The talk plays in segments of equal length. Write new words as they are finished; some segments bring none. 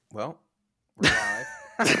Well, we're live.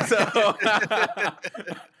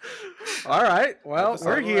 All right. Well, Episode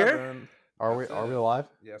we're here. 11. Are we live?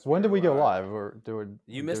 Yes. When we did are we go live? live? Or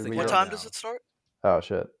You missed the What countdown. time does it start? Oh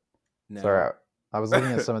shit. No. Sorry. I was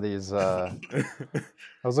looking at some of these I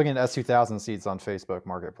was looking at S2000 seats on Facebook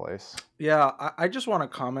Marketplace. Yeah, I just want to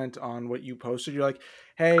comment on what you posted. You're like,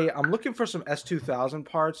 hey, I'm looking for some S2000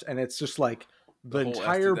 parts, and it's just like the whole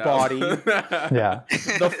entire S2000. body, Yeah.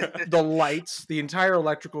 the lights, the entire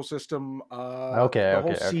electrical system, Okay, the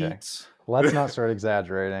whole okay. seats. Let's not start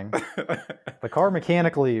exaggerating. The car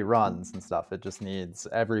mechanically runs and stuff. It just needs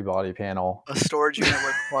every body panel. A storage unit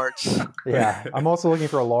with parts. Yeah. I'm also looking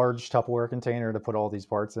for a large Tupperware container to put all these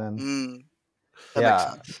parts in. That Yeah.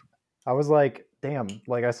 makes sense. I was like, damn,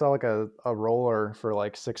 like I saw like a roller for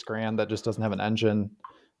like $6,000 that just doesn't have an engine.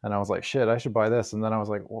 And I was like, shit, I should buy this. And then I was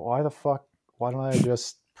like, well, why don't I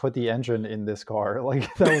just put the engine in this car? Like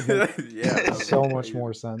that would make Yeah, so much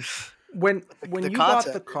more sense. When The you bought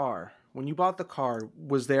concept. the car,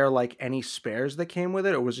 was there like any spares that came with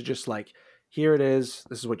it, or was it just like, here it is,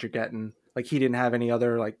 this is what you're getting? Like he didn't have any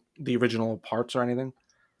other like the original parts or anything?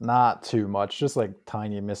 Not too much, just like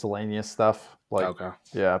tiny miscellaneous stuff. Like, Okay.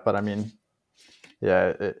 yeah, but I mean,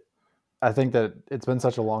 yeah, I think that it's been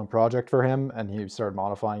such a long project for him, and he started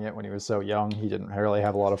modifying it when he was so young. He didn't really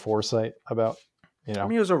have a lot of foresight about, I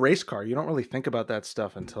mean, it was a race car. You don't really think about that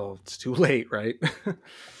stuff until it's too late, right?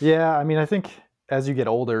 Yeah, I mean, I think as you get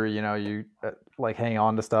older, you like hang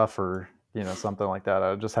on to stuff or, something like that.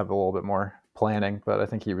 I just have a little bit more planning, but I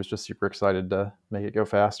think he was just super excited to make it go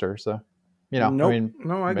faster. So, Nope. I mean,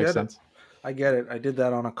 No, I it makes get sense. it. I get it. I did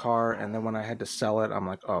that on a car, and then when I had to sell it, I'm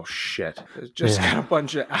like, oh shit. It's just got a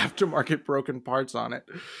bunch of aftermarket broken parts on it.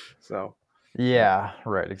 So Yeah,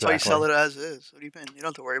 right, That's why exactly. you sell it as is. What do you mean? You don't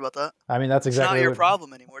have to worry about that. I mean, that's It's exactly not your what-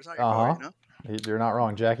 problem anymore. It's not your car, you know? You're not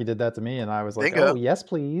wrong. Jackie did that to me, and I was like, Bingo. oh, yes,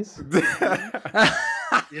 please. You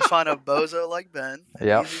just find a bozo like Ben. And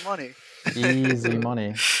Yep. Easy money. Easy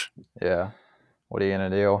money. Yeah. What are you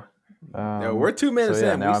going to do? No, we're 2 minutes so,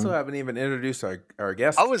 yeah, in. now We still haven't even introduced our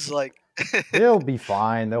guest. I was like, They'll be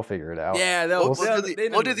fine. They'll figure it out. Yeah, we'll they'll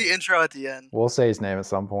do the intro at the end. We'll say his name at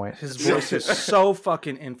some point. his voice is so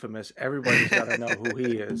fucking infamous. Everybody's got to know who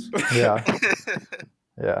he is. Yeah.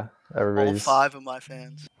 Yeah. All Everybody's. 5 of my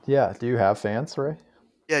fans. Yeah. Do you have fans, Ray?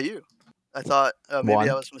 Yeah, you. I thought maybe One.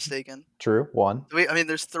 I was mistaken. True. One. I mean,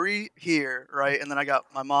 there's 3 here, right? And then I got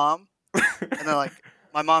my mom. And then, like,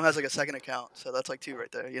 my mom has, like, a second account. So that's, like, 2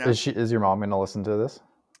 right there, you know? Is your mom going to listen to this?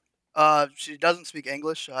 She doesn't speak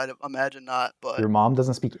English, so I'd imagine not. But Your mom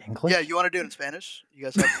doesn't speak English? yeah, you want to do it in Spanish? You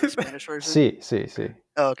guys have the Spanish version? Sí.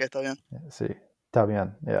 Oh, okay, está bien. Sí. Está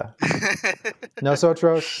bien. Yeah.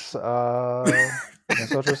 Nosotros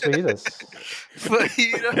seguidos.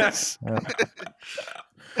 Fajitas.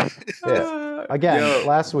 Yeah. Again,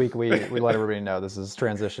 last week we let everybody know this is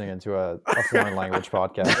transitioning into a foreign language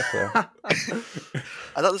podcast. So.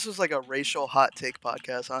 I thought this was like a racial hot take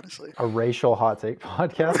podcast, honestly. A racial hot take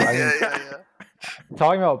podcast. I mean, Yeah.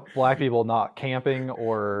 talking about black people not camping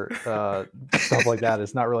or stuff like that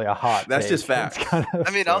is not really a hot That's take. just facts. It's kind of,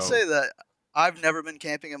 I mean, I'll say that I've never been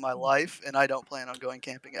camping in my life, and I don't plan on going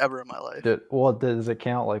camping ever in my life. does it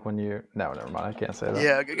count like when you... No, never mind. I can't say that.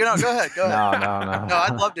 Yeah, go ahead. Go ahead. No. No,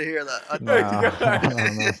 I'd love to hear that. I'd love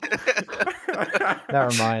No.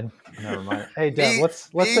 Never mind. Hey, Dad, let's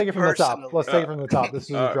take it from the top. personally. Let's take it from the top. This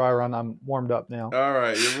is a dry run. I'm warmed up now. All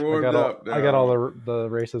right, you're warmed up now. I got all the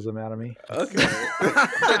racism out of me. Okay.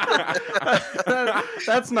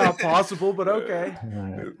 That's not possible, but okay.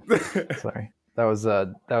 All right. Sorry. That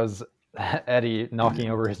was Eddie knocking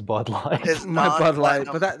over his Bud Light. His My Bud Light,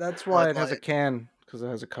 non-platinum but that's why Bud it has a Light. can, because it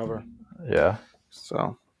has a cover. Yeah.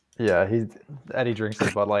 So Yeah, Eddie drinks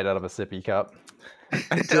his Bud Light out of a sippy cup. I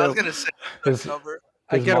I do. was gonna say His- cover.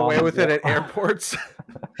 I his get away mom- with it at airports.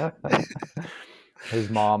 His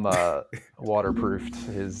mom waterproofed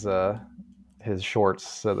his shorts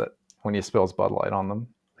so that when he spills Bud Light on them,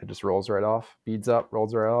 it just rolls right off. Beads up,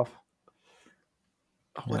 rolls right off.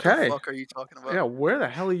 What Okay. the fuck are you talking about? Yeah, where the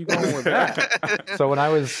hell are you going with that? So when I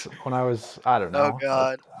was I don't know. Oh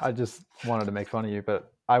God. I just wanted to make fun of you,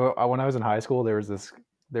 but when I was in high school, there was this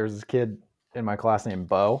kid in my class named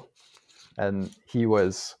Bo, and he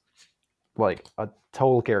was like a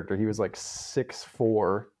total character. He was like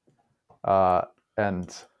 6'4",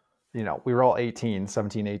 and we were all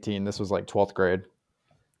 17, 18. This was like 12th grade,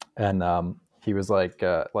 and he was like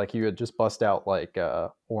he would just bust out like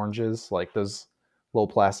oranges, like those little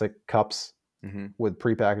plastic cups with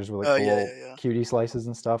prepackaged with like the little cutie slices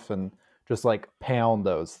and stuff, and just like pound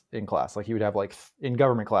those in class. Like he would have like in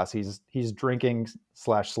government class, he's drinking /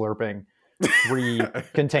 slurping 3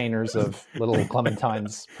 containers of little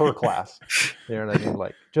clementines per class. You know what I mean?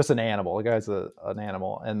 Like just an animal. The guy's an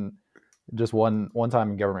animal. And just one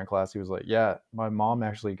time in government class, he was like, "Yeah, my mom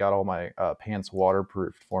actually got all my pants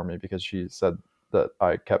waterproofed for me because she said that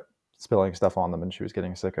I kept spilling stuff on them and she was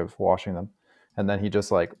getting sick of washing them." And then he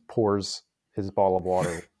just like pours his bottle of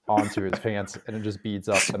water onto his pants and it just beads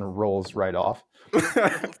up and rolls right off.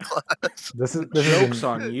 This Joke's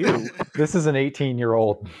on you. This is an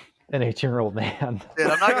 18-year-old man. Dude,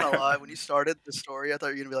 I'm not gonna lie. When you started the story, I thought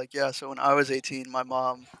you were gonna be like, "Yeah, so when I was 18, my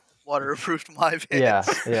mom waterproofed my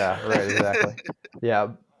pants." Yeah, right, exactly. Yeah,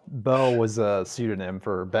 Bo was a pseudonym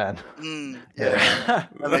for Ben. Yeah,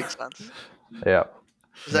 that makes sense. Yeah.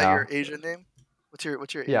 Is that your Asian name? What's your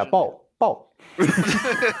Asian Yeah, name? Bo.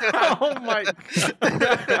 Oh my god.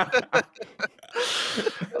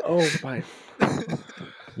 Oh my.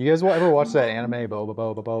 You guys ever watch that anime Bo?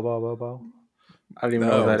 I don't even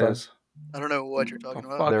know what that is. I don't know what you're talking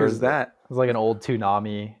What about. the fuck is that? It was like an old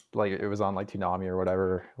Toonami, like it was on like Toonami or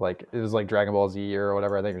whatever. Like it was like Dragon Ball Z or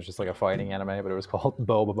whatever. I think it was just like a fighting anime, but it was called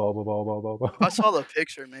Bo. I saw the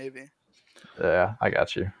picture, maybe. Yeah, I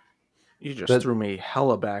got you. You just threw me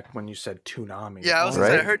hella back when you said Toonami. Yeah, I was Right?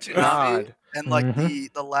 gonna say I heard Toonami, God. and like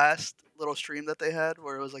the last little stream that they had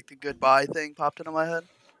where it was like the goodbye thing popped into my head.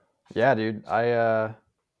 Yeah, dude. I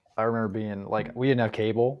remember being like, we didn't have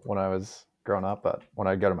cable when I was growing up, but when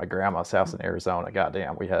I'd go to my grandma's house in Arizona,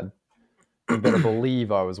 goddamn, we had. You better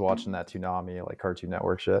believe I was watching that Toonami, like Cartoon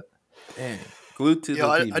Network shit. Dang. Glued to the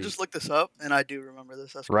TV. I just looked this up, and I do remember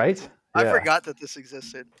this. That's Right? crazy. I forgot that this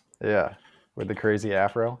existed. Yeah, with the crazy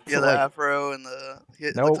afro. Yeah, So, the like, afro and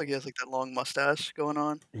it looks like he has like that long mustache going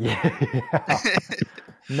on. Yeah.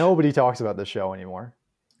 Nobody talks about this show anymore.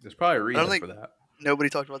 There's probably a reason for that. Nobody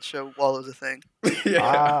talked about the show while it was a thing.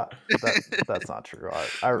 Yeah. That's not true.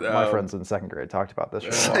 My friends in second grade talked about this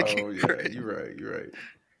show. Oh, yeah, you're right.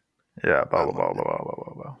 Yeah,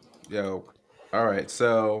 blah. Yo, all right,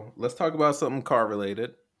 so let's talk about something car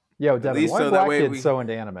related. Yo, Devin, why are black kids so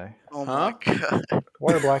into anime? Oh my god.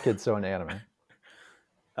 Why are black kids so into anime?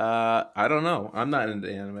 I don't know. I'm not into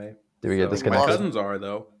anime. Do we get disconnected? My cousins are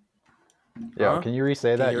though. Yo, can you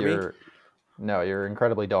re-say that? Your your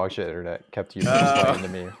incredibly dog shit internet kept you explaining to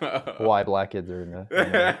me why black kids are into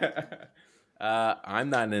anime. I'm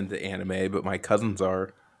not into anime, but my cousins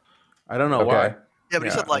are. I don't know why. Yeah, but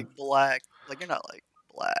you said like black. Like you're not like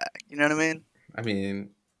black. You know what I mean? I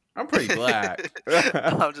mean, I'm pretty black.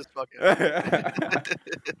 I'm just fucking.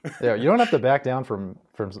 Yeah, you don't have to back down from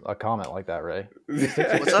a comment like that, Ray. Stick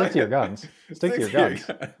to your guns. Stick to your guns.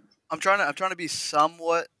 I'm trying to be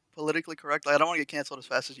somewhat politically correct. Like I don't want to get canceled as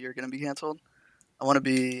fast as you're gonna be canceled. I want to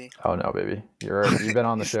be. Oh no, baby! You've been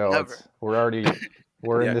on the show.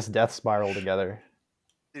 We're in this death spiral together.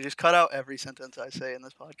 You just cut out every sentence I say in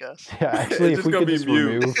this podcast. Yeah, actually, if we could just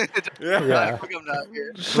remove,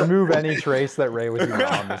 remove any trace that Ray was even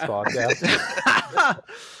on this podcast.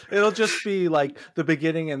 It'll just be like the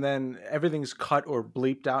beginning, and then everything's cut or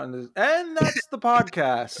bleeped out, and that's the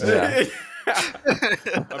podcast. Yeah.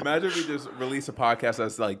 Imagine if we just release a podcast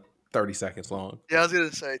that's like 30 seconds long. Yeah, I was gonna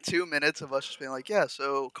say 2 minutes of us just being like, yeah,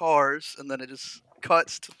 so cars, and then it just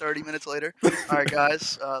cuts to 30 minutes later. All right,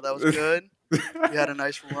 guys, that was good. We had a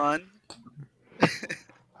nice run.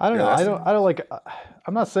 I don't know. I don't like.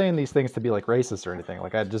 I'm not saying these things to be like racist or anything.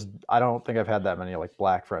 Like I don't think I've had that many like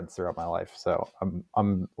black friends throughout my life. So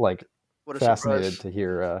I'm like fascinated to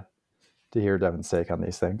hear Devin's take on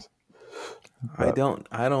these things. But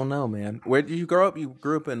I don't know, man. Where did you grow up? You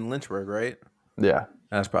grew up in Lynchburg, right? Yeah,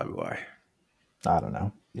 that's probably why. I don't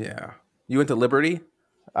know. Yeah, you went to Liberty.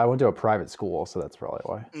 I went to a private school, so that's probably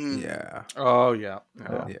why. Yeah. Oh yeah.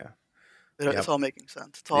 It's all making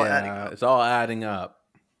sense. It's all adding up. It's all adding up.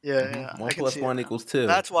 Yeah. 1 + 1 = 2.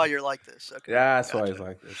 That's why you're like this. Okay. Yeah, that's why he's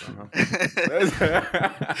like this.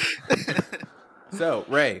 So,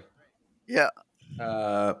 Ray. Yeah.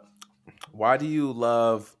 Why do you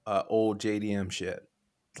love old JDM shit?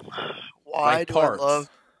 Why like do parts. I love?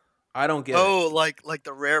 I don't get it. Oh, like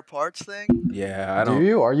the rare parts thing? Yeah, I don't. Do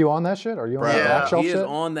you? Are you on that shit? Are you on that black shelf he shit? is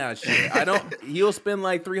on that shit. I don't. He'll spend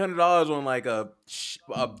like $300 on like a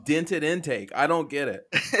dented intake. I don't get it.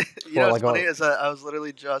 You know what's funny is that I was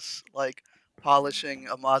literally just like polishing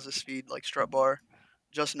a Mazda Speed like strut bar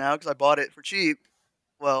just now because I bought it for cheap.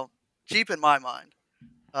 Well, cheap in my mind,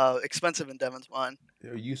 expensive in Devin's mind.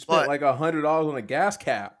 You spent like $100 on a gas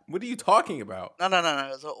cap. What are you talking about? No. It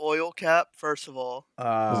was an oil cap, first of all.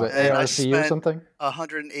 Was it ARC or something?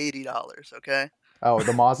 $180, okay? Oh,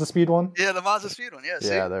 the Mazda Speed one? Yeah, the Mazda Speed one. Yeah,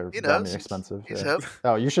 see? Yeah, they're damn expensive. He's hip.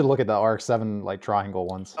 Oh, you should look at the RX-7 like triangle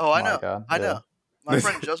ones. Oh, I know. God. I know. My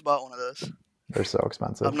friend just bought one of those. They're so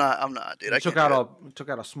expensive. I'm not, dude. You I took can't out do it. took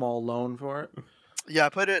out a small loan for it. Yeah, I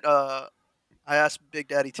put it. I asked Big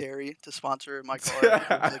Daddy Terry to sponsor my car. And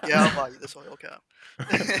he was like, "Yeah, I'll buy you this oil cap."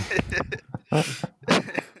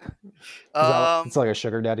 It's like a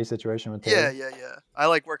sugar daddy situation with Yeah, Terry. yeah. I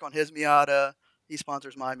like work on his Miata. He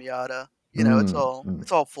sponsors my Miata. You know, it's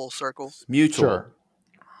all full circle. It's mutual. Sure.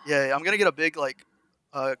 Yeah, I'm gonna get a big like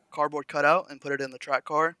cardboard cutout and put it in the track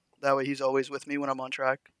car. That way, he's always with me when I'm on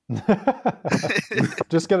track.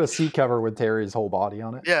 Just get a seat cover with Terry's whole body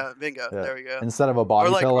on it. Yeah, bingo. Yeah. There we go. Instead of a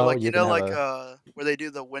body pillow, or like you you can know, have like where they do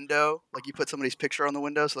the window, like you put somebody's picture on the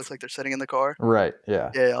window, so it looks like they're sitting in the car. Right.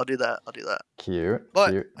 Yeah. Yeah, I'll do that. Cute.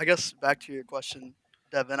 But Cute. I guess back to your question,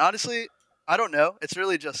 Devin. Honestly, I don't know. It's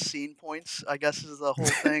really just scene points, I guess, is the whole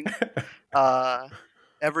thing.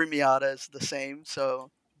 Every Miata is the same,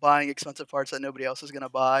 so buying expensive parts that nobody else is going to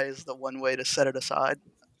buy is the one way to set it aside.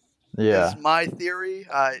 Yeah. Is my theory.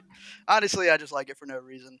 Honestly, I just like it for no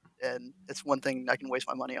reason, and it's one thing I can waste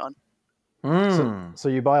my money on. So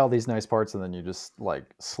you buy all these nice parts and then you just like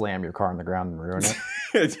slam your car on the ground and ruin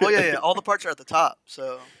it. Well, yeah. All the parts are at the top,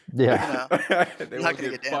 so Yeah. They not will gonna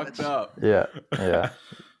get fucked damaged. up. Yeah. Yeah.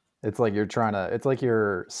 It's like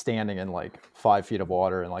you're standing in like 5 feet of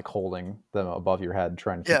water and like holding them above your head,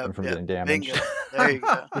 trying to keep them from getting damaged. Bingo. There you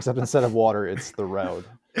go. Except instead of water, it's the road.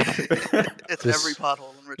 It's Just- every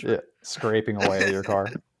pothole in Richmond. Yeah, scraping away at your car.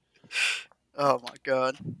 Oh my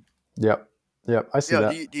god. Yep. I see Yo,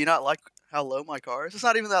 that. do you not like how low my car is? It's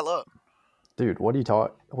not even that low. Dude, what do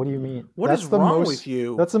you mean? What That's is the wrong most, with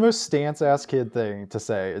you? That's the most stance ass kid thing to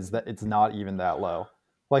say, is that it's not even that low.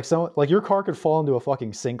 Like your car could fall into a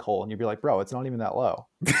fucking sinkhole and you'd be like, bro, it's not even that low.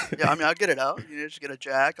 Yeah, I mean, I'll get it out. You know, just get a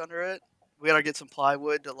jack under it. We gotta get some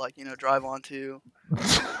plywood to drive onto.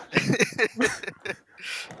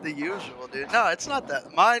 The usual, dude. No, it's not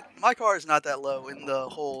that. My car is not that low in the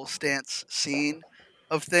whole stance scene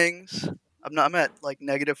of things. I'm at like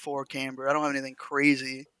 -4 camber. I don't have anything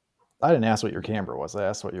crazy. I didn't ask what your camber was. I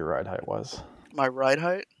asked what your ride height was. My ride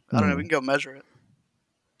height? I don't know. We can go measure it.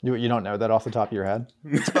 You don't know that off the top of your head?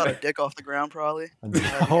 It's about a dick off the ground, probably.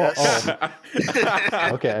 Oh.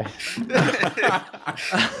 Okay.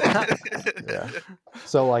 Yeah.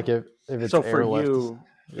 So like if it's So for airlift, you,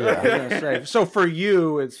 yeah. I was gonna say. So for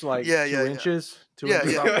you, it's like Yeah, 2 yeah. inches. 2 Yeah,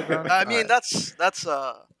 inches off the ground? I mean, Alright. that's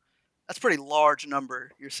a pretty large number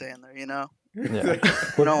you're saying there. You know, Yeah.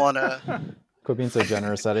 you don't want to. Quit being so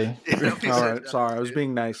generous, Eddie. All right, sorry. I was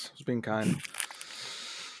being nice. I was being kind.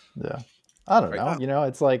 Yeah. I don't know. You know,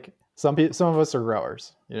 it's like some of us are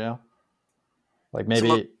growers, you know? Like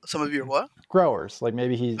maybe Some of you are what? growers. Like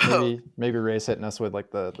maybe maybe Ray's hitting us with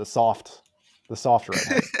like the soft right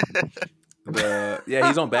now. Yeah,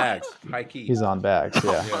 he's on bags. High key. He's on bags,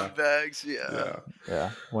 yeah. Yeah. Bags, yeah.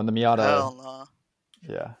 Yeah. When the Miata Hell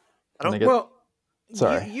no. yeah. I don't- When they Well,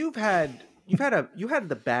 Sorry. you had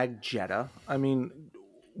the bag Jetta. I mean,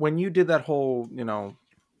 when you did that whole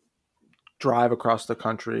drive across the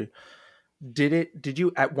country, did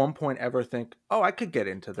you at one point ever think, oh, I could get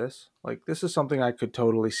into this? Like, this is something I could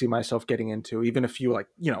totally see myself getting into, even if you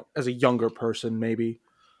as a younger person, maybe.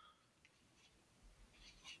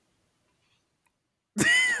 Okay,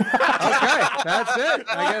 that's it.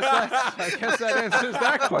 I guess that answers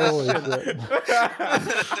that Holy question.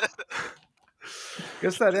 shit.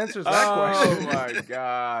 Guess that answers that question. Oh my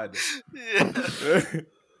god. Yeah.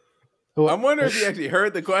 I'm wondering if he actually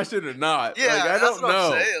heard the question or not. Yeah, Like, I that's don't what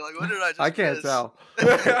know. I'm saying. Like, what did I just I can't miss? tell.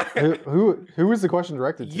 Who was the question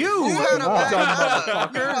directed to? You had a dumb bag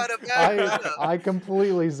motherfucker. You had a bag I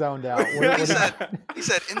completely zoned out. He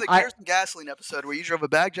said in the Gears and Gasoline episode where you drove a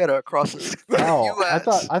bag Jetta across the Oh,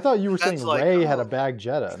 US. I thought you were saying That's like, Ray had oh. a bag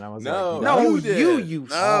Jetta, and I was No. like, No, You you did.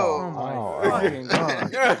 No. No. Oh my fucking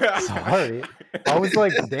god. sorry. I was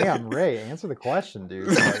like, damn, Ray, answer the question, dude.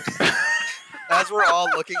 Like, As we're all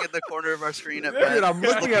looking at the corner of our screen at Dude, Ben, I'm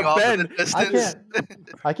just looking at off in Ben. the distance.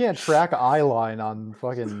 I can't track eye line on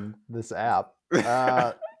fucking this app.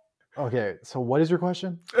 Okay, so what is your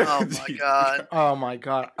question? Oh my god. Oh my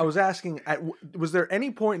god. I was asking, was there any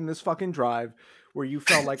point in this fucking drive where you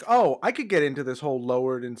felt like, oh, I could get into this whole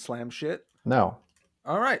lowered and slam shit? No.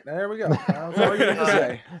 All right, there we go. That's all you need to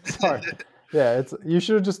say. Sorry. Yeah, you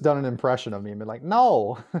should have just done an impression of me and been like,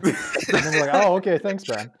 no. And then we're like, oh, okay, thanks,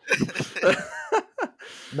 Ben.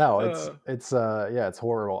 No, it's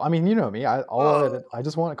horrible. I mean, you know me. I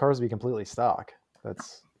just want cars to be completely stock.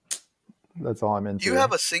 That's all I'm into. You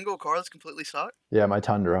have a single car that's completely stock? Yeah, my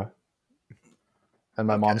Tundra. And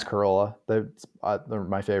my Okay. mom's Corolla. They're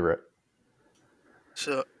my favorite.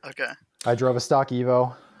 So, okay. I drove a stock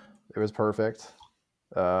Evo. It was perfect.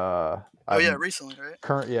 Recently,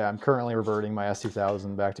 right? I'm currently reverting my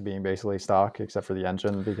S2000 back to being basically stock, except for the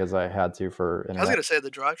engine because I had to for internet. I was gonna say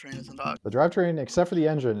the drivetrain isn't stock. The drivetrain, except for the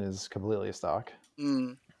engine, is completely stock.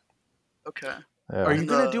 Okay. Yeah. Are you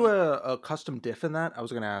gonna do a custom diff in that? I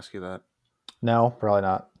was gonna ask you that. No, probably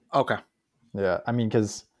not. Okay. Yeah, I mean,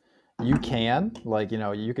 because you can, like,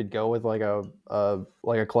 you could go with like a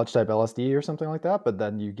clutch type LSD or something like that, but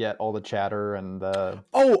then you get all the chatter and the.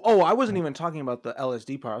 Oh, I wasn't even talking about the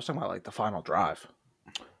LSD part. I was talking about like the final drive.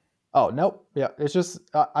 Oh, nope. Yeah, it's just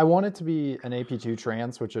I want it to be an AP2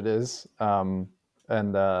 trans, which it is, and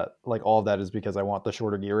like all of that is because I want the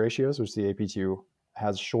shorter gear ratios, which the AP2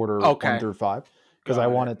 has shorter 1 through 5, because I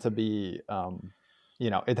want it to be,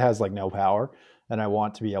 it has like no power, and I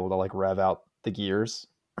want to be able to like rev out the gears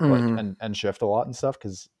like and shift a lot and stuff,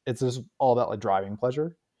 because it's just all about like driving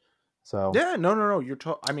pleasure. So yeah, no.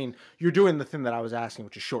 You're doing the thing that I was asking,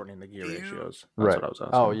 which is shortening the gear ratios. That's right. what I was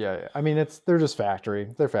asking. Oh yeah. I mean, they're just factory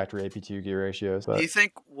AP2 gear ratios. But do you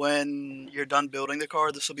think when you're done building the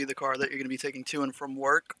car, this will be the car that you're going to be taking to and from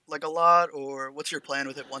work like a lot, or what's your plan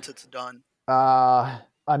with it once it's done? I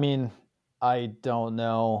mean, I don't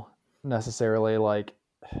know necessarily. Like,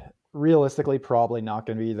 realistically, probably not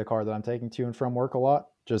going to be the car that I'm taking to and from work a lot,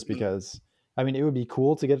 just because. I mean, it would be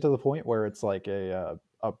cool to get to the point where it's like a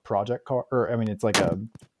project car, or I mean, it's like a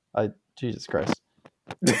Jesus Christ.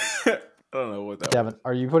 I don't know what that Devin, was.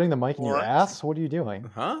 are you putting the mic in your ass? What are you doing?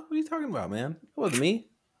 Huh? What are you talking about, man? It wasn't me.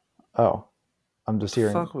 Oh, I'm just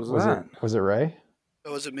hearing. What the fuck was that? Was it Ray?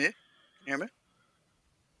 Oh, was it me? Can you hear me?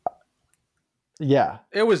 Yeah.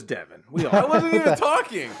 It was Devin. I wasn't even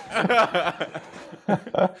talking.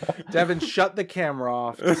 Devin shut the camera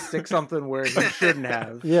off to stick something where he shouldn't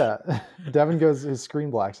have. Yeah. Devin his screen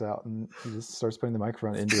blacks out and he just starts putting the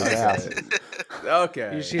microphone into his ass.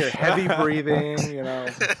 Okay. You just hear heavy breathing,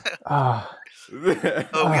 Oh, we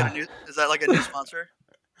got a new. Is that like a new sponsor?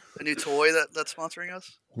 A new toy that's sponsoring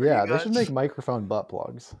us? Yeah, they should make microphone butt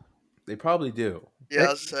plugs. They probably do. Yeah, I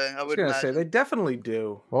was saying. I was gonna say they definitely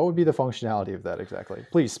do. What would be the functionality of that exactly?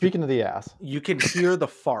 Please, speaking of the ass. You can hear the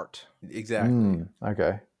fart. Exactly.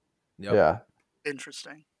 Okay. Yep. Yeah.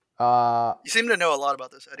 Interesting. You seem to know a lot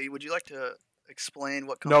about this, Eddie. Would you like to explain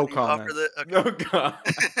what No company comment. offer the? Okay. No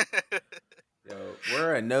comment. Yo,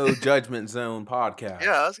 we're a no judgment zone podcast.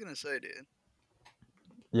 Yeah, I was gonna say, dude.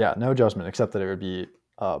 Yeah, no judgment, except that it would be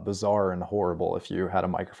bizarre and horrible if you had a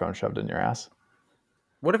microphone shoved in your ass.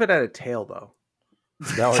 What if it had a tail, though?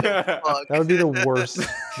 That would be the worst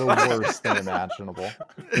thing imaginable.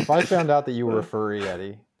 If I found out that you were a furry,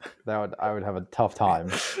 Eddie, I would have a tough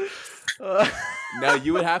time. No,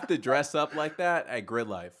 you would have to dress up like that at Grid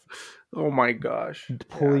Life. Oh my gosh!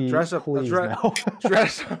 Please, dress up. please, no.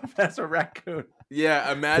 Dress up as a raccoon.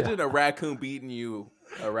 Yeah, imagine a raccoon beating you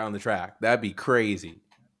around the track. That'd be crazy.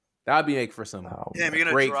 That'd be make for some. Damn, you're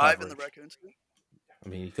gonna great drive coverage. in the raccoon suit? I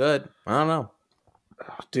mean, you could. I don't know.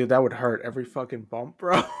 Oh, dude, that would hurt every fucking bump,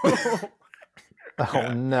 bro.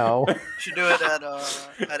 Oh no! You should do it at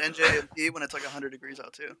NJMP when it's like 100 degrees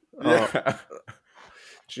out too. Yeah.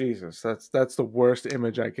 Jesus, that's the worst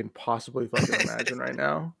image I can possibly fucking imagine right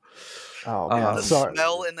now. Oh man, The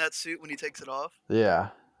smell in that suit when he takes it off. Yeah.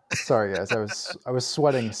 Sorry guys, I was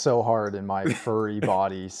sweating so hard in my furry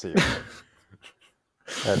body suit.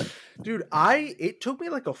 Dude, it took me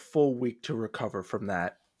like a full week to recover from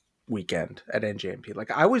that weekend at NJMP.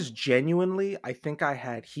 Like I was genuinely, I think I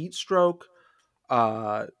had heat stroke,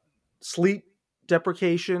 sleep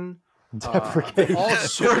deprivation, all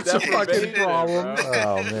sorts of fucking problems.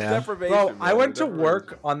 Oh man, Deprivation, bro, I went to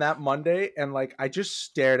work on that Monday and like I just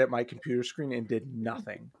stared at my computer screen and did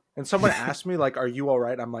nothing. And someone asked me like, "Are you all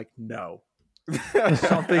right?" I'm like, "No,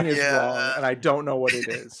 something is wrong, and I don't know what it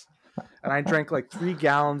is." And I drank like 3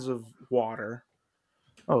 gallons of water.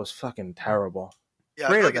 Oh, it was fucking terrible. Yeah,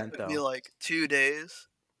 Great I feel like event, it took though. me like 2 days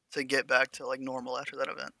to get back to like normal after that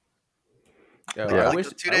event. Yo, Yeah. I wish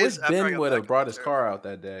Ben would have brought his car out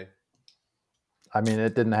that day. I mean,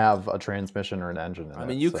 it didn't have a transmission or an engine in it. I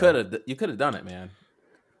mean, you could have done it, man.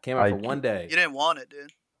 Came out for one day. You didn't want it,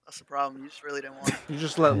 dude. That's the problem. You just really didn't want it. You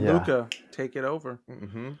just let Luca take it over.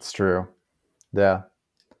 Mm-hmm. It's true. Yeah.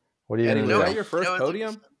 What do you Eddie, gonna was do? that your first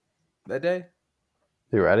podium that day?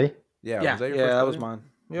 You ready? Yeah, Yeah, was that your first that was podium? mine.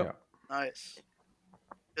 Yep. Yeah. Nice.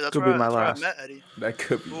 Yeah, that's Could where be my that's where last. I met Eddie. That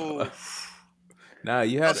could be. Ooh. Nah,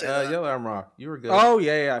 you I'll had say that. Yellow Arm Rock. You were good. Oh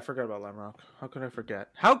yeah, I forgot about Lime Rock. How could I forget?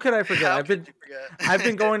 How could you forget? I've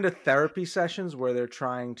been going to therapy sessions where they're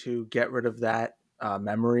trying to get rid of that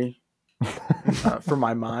memory from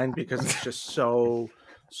my mind because it's just so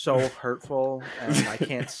hurtful and I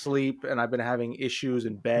can't sleep and I've been having issues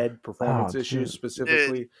in bed, performance issues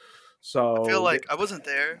specifically. So I feel like I wasn't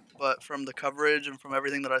there, but from the coverage and from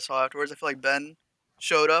everything that I saw afterwards, I feel like Ben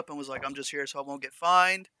showed up and was like, "I'm just here so I won't get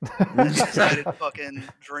fined," and then he decided to fucking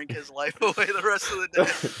drink his life away the rest of the day.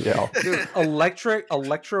 Yeah. dude,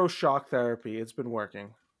 electroshock therapy, it's been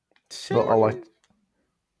working. Well, Are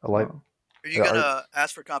you Yeah, gonna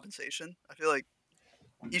ask for compensation? I feel like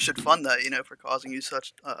he should fund that, for causing you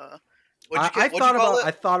such. What'd you call it?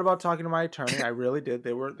 I thought about talking to my attorney. I really did.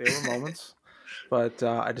 They were moments, but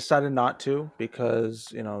I decided not to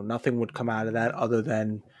because nothing would come out of that other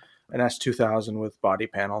than an S2000 with body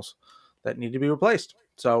panels that need to be replaced.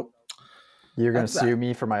 So you're gonna that's sue that.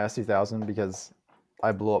 me for my S2000 because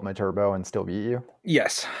I blew up my turbo and still beat you?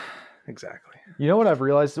 Yes, exactly. You know what I've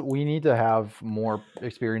realized? We need to have more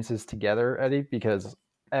experiences together, Eddie, because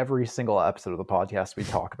every single episode of the podcast we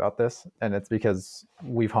talk about this, and it's because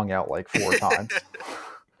we've hung out like 4 times.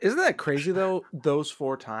 Isn't that crazy though? Those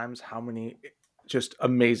 4 times, how many just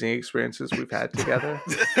amazing experiences we've had together.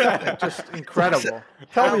 Like, just incredible.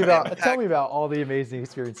 Tell me about all the amazing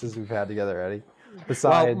experiences we've had together, Eddie.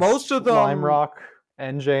 Besides most of them, Lime Rock,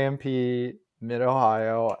 NJMP, Mid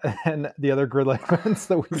Ohio, and the other grid life events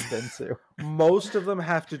that we've been to. Most of them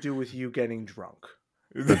have to do with you getting drunk.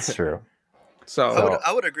 That's true. So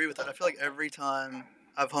I would agree with that. I feel like every time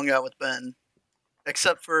I've hung out with Ben,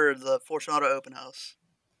 except for the Fortunato open house,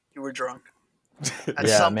 you were drunk at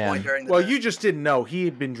some point during the day. you just didn't know he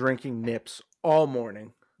had been drinking nips all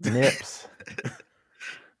morning. Nips.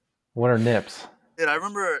 What are nips? Dude, I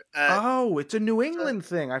remember. It's a New England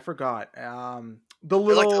thing. I forgot. The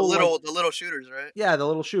little shooters, right? Yeah, the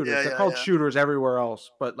little shooters. Yeah, they're called shooters everywhere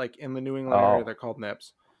else, but like in the New England area, they're called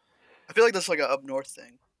nips. I feel like that's like a up north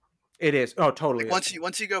thing. It is. Oh, totally. Like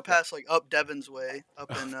once you go past like up Devon's way, up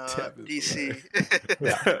in DC.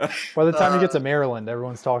 Yeah. By the time you get to Maryland,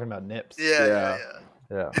 everyone's talking about nips. Yeah.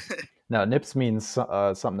 No, nips means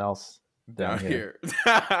something else down here.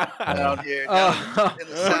 Down here. In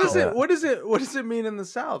the South. What does it mean in the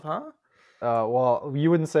South, huh? Well, you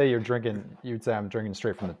wouldn't say you're drinking. You'd say I'm drinking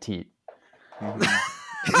straight from the teat.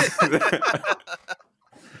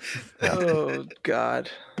 Oh God.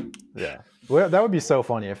 Yeah. Well, that would be so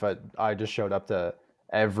funny if I just showed up to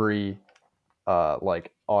every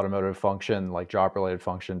like automotive function, like job related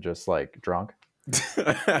function, just like drunk.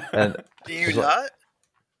 And do you not?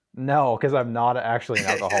 No, because I'm not actually an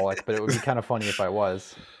alcoholic, but it would be kind of funny if I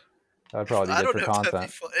was. That would probably be good for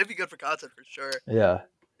content. It'd be good for content for sure. Yeah.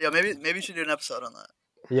 Yeah, maybe you should do an episode on that.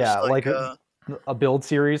 Yeah, like a build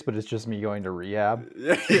series, but it's just me going to rehab.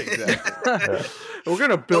 Yeah, exactly. Yeah. We're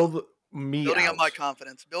gonna building up my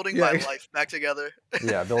confidence, building my life back together.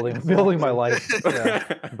 Yeah, building my life,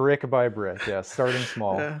 brick by brick. Yeah, starting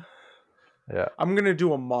small. Yeah. I'm gonna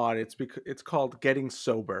do a mod. It's called Getting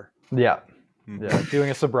Sober. Yeah. Yeah, doing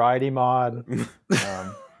a sobriety mod.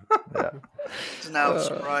 Yeah. It's now a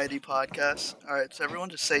sobriety podcast. All right, so everyone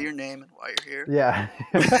just say your name and why you're here. Yeah.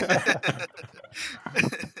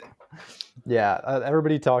 Yeah,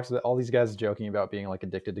 everybody talks about all these guys joking about being like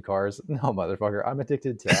addicted to cars. No, motherfucker, I'm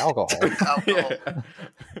addicted to alcohol.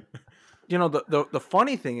 You know, the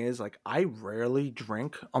funny thing is, like, I rarely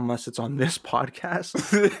drink unless it's on this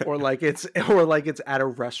podcast or like it's at a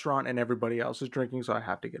restaurant and everybody else is drinking, so I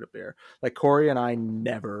have to get a beer. Like Corey and I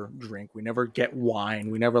never drink. We never get wine.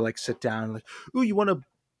 We never like sit down and like, ooh, you want a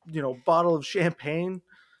bottle of champagne?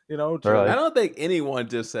 Really? I don't think anyone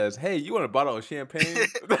just says, "Hey, you want a bottle of champagne?"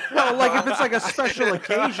 No, like if it's like a special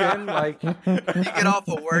occasion, like you get off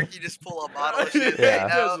of work, you just pull a bottle of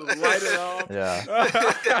champagne out. Just light it off.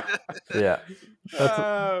 Yeah. Yeah.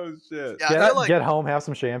 Oh shit. Yeah, get home, have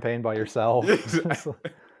some champagne by yourself.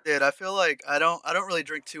 Dude, I feel like I don't really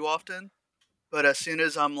drink too often, but as soon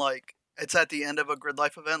as I'm like, it's at the end of a grid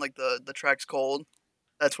life event, like the track's cold,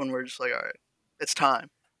 that's when we're just like, all right, it's time.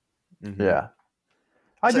 Mm-hmm. Yeah.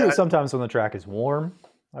 I do it sometimes when the track is warm.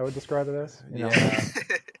 I would describe it as. You know?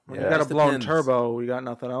 When you got a blown turbo, we got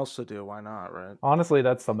nothing else to do. Why not, right? Honestly,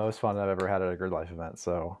 that's the most fun I've ever had at a grid life event.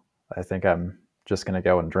 So I think I'm just gonna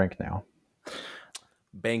go and drink now.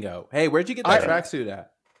 Bingo. Hey, where'd you get that tracksuit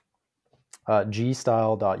at?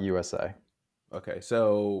 gstyle.usa. Okay,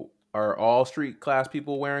 so are all street class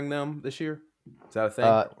people wearing them this year? Is that a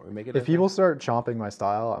thing? If people start chomping my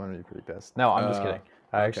style, I'm gonna be pretty pissed. No, I'm just kidding.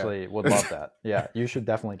 I actually would love that. Yeah, you should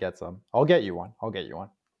definitely get some. I'll get you one.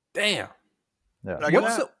 Damn.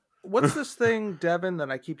 Yeah. What's this thing, Devin,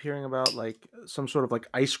 that I keep hearing about? Like some sort of like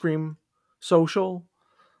ice cream social,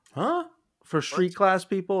 huh? For street class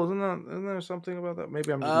people, isn't there something about that?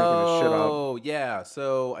 Maybe I'm just making this shit up. Oh yeah.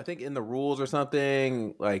 So I think in the rules or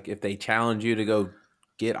something, like if they challenge you to go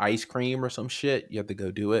get ice cream or some shit, you have to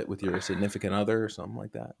go do it with your significant other or something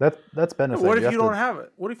like that. That's benefit. What if you don't have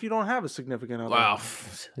it? What if you don't have a significant other? Wow.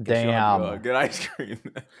 Damn. Good ice cream.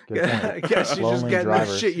 Good point. I guess you just Lonely get drivers.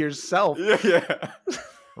 this shit yourself. Yeah.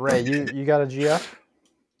 Ray, you got a GF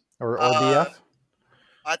or Uh, BF?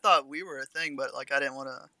 I thought we were a thing, but like I didn't want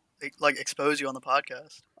to like expose you on the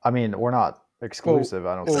podcast. I mean, we're not exclusive.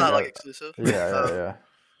 I don't It's think. not like exclusive. Yeah.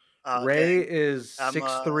 Ray Dang. is I'm,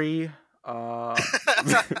 6'3",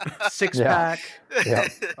 six Yeah. pack, Yeah.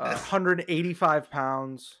 185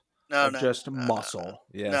 pounds of just muscle.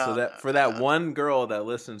 Yeah. No, So that for that one girl that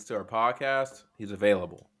listens to our podcast, he's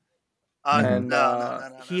available. And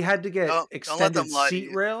no. he had to get Don't let extended them lie to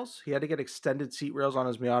seat you. rails. He had to get extended seat rails on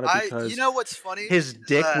his Miata because You know what's funny? his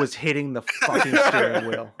dick was hitting the fucking steering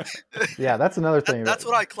wheel. Yeah, that's another thing. That's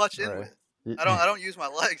what I clutch in Right. with. I don't use my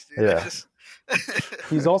legs, dude. Yeah. I just...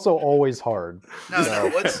 He's also always hard.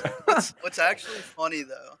 No. What's actually funny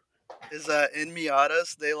though is that in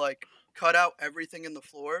Miatas they like cut out everything in the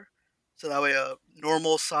floor so that way a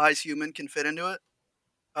normal size human can fit into it.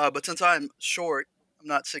 But since I'm short, I'm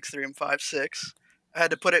not 6'3", I'm 5'6". I had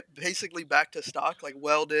to put it basically back to stock, like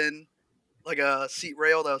weld in like a seat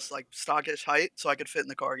rail that was like stockish height, so I could fit in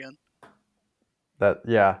the car again. That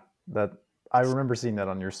I remember seeing that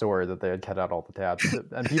on your story that they had cut out all the tabs,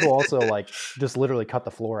 and people also like just literally cut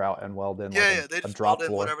the floor out and weld in They a just drop weld in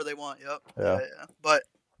floor. whatever they want. Yep. Yeah. But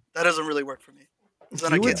that doesn't really work for me. So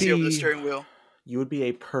then I can't see over the steering wheel. You would be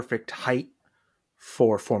a perfect height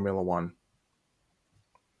for Formula One.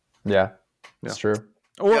 Yeah, it's true.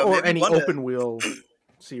 Or any open wheel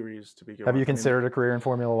series to begin with. Have you considered a career in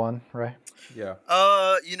Formula One, Ray? Yeah.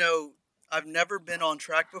 I've never been on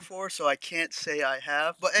track before, so I can't say I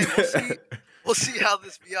have. But hey, we'll see. We'll see how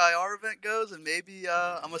this VIR event goes, and maybe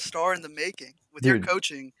I'm a star in the making. With your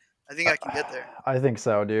coaching, I think I can get there. I think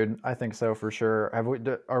so, dude. I think so for sure.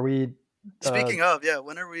 Are we? Speaking of,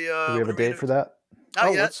 when are we? Do we have a date for that?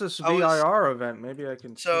 Not yet. What's this VIR event? Maybe I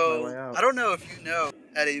can sneak my way out. I don't know if you know,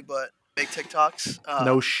 Eddie, but make TikToks.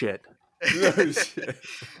 No shit.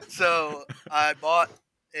 So I bought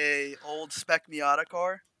a old spec Miata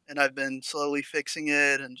car, and I've been slowly fixing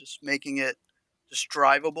it and just making it just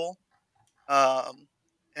drivable. So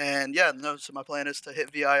my plan is to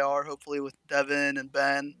hit VIR hopefully with Devin and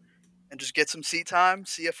Ben, and just get some seat time,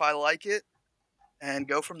 see if I like it, and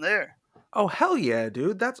go from there. Oh, hell yeah,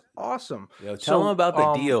 dude. That's awesome. Yo, tell him about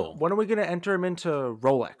the deal. When are we going to enter him into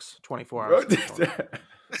Rolex 24 hours?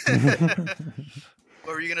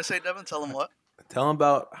 What were you going to say, Devin? Tell him what? Tell him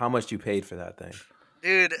about how much you paid for that thing.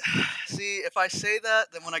 Dude, see, if I say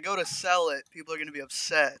that, then when I go to sell it, people are going to be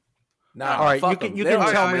upset. Nah, all right, you can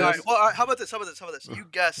tell me. All right. Well, how about this? You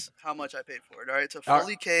guess how much I paid for it. All right, it's a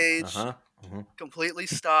fully caged, completely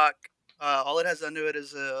stock. All it has done to it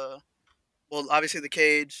is obviously the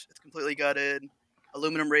cage. It's completely gutted,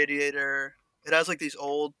 aluminum radiator. It has like these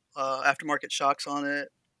old aftermarket shocks on it,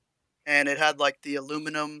 and it had like the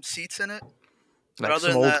aluminum seats in it. Like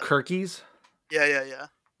some old Kirkies? Yeah.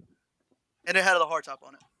 And it had the hardtop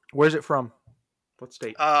on it. Where's it from? What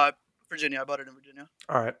state? Virginia. I bought it in Virginia.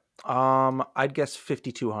 All right. I'd guess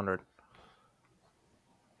 5,200.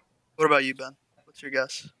 What about you, Ben? What's your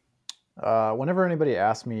guess? Whenever anybody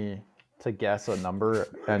asks me to guess a number,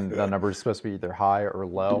 and that number is supposed to be either high or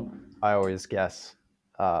low, I always guess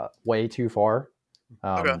way too far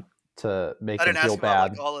to make them feel bad. I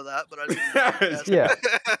didn't ask about all of that, but I just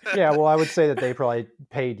yeah. Well, I would say that they probably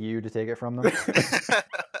paid you to take it from them.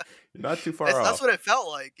 You're not too far off. That's what it felt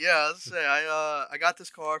like. Yeah, let's say I got this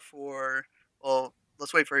car for. Well,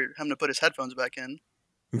 let's wait for him to put his headphones back in.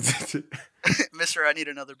 Mister, I need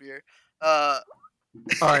another beer. All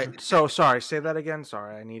right. So sorry. Say that again.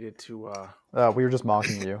 Sorry, I needed to. We were just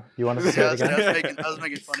mocking you. You want us to say it again? I was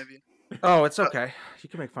making fun of you. Oh, it's okay. You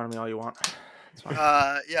can make fun of me all you want. It's fine.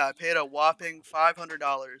 I paid a whopping $500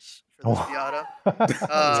 for this Miata.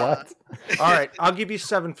 What? All right, I'll give you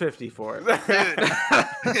 $750 for it.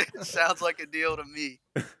 Dude, it sounds like a deal to me.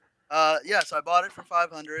 So I bought it for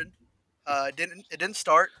 $500. It didn't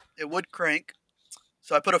start. It would crank.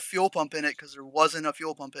 So I put a fuel pump in it because there wasn't a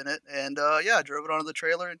fuel pump in it, and I drove it onto the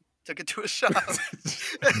trailer and took it to a shop.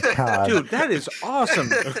 God. Dude, that is awesome.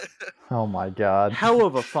 Oh my God. Hell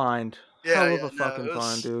of a find. Yeah, fucking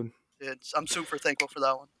find, dude. I'm super thankful for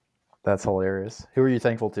that one. That's hilarious. Who are you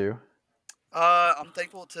thankful to? I'm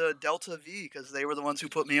thankful to Delta V because they were the ones who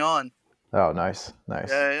put me on. Oh, nice.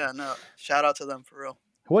 Yeah, no. Shout out to them for real.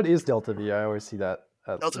 What is Delta V? I always see that.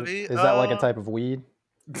 Delta V? Is that like a type of weed?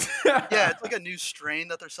 Yeah, it's like a new strain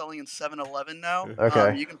that they're selling in 7-Eleven now.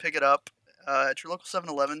 Okay. You can pick it up at your local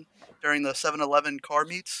 7-Eleven during the 7-Eleven car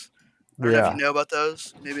meets. I don't know if you know about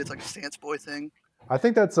those. Maybe it's like a Stance Boy thing. I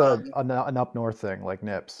think that's an up north thing, like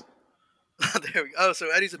Nips. There we go. Oh, so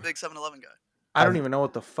Eddie's a big 7-Eleven guy. I don't even know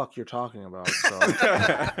what the fuck you're talking about. So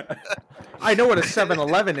I know what a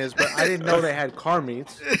 7-Eleven is, but I didn't know they had car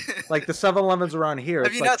meets. Like the 7-Elevens around here, Have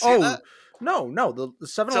it's you like, not seen that? no, the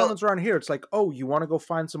 7-Elevens around here, it's like, oh, you want to go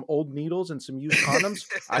find some old needles and some used condoms?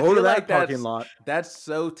 I Go to feel that like parking lot. That's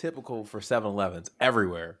so typical for 7-Elevens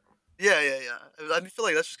everywhere. Yeah. I feel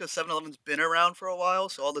like that's just because 7-Eleven's been around for a while,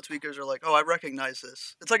 so all the tweakers are like, oh, I recognize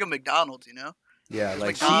this. It's like a McDonald's, you know? Yeah,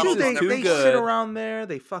 like McDonald's Sheetz on is every too They good. sit around there.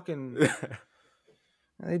 They fucking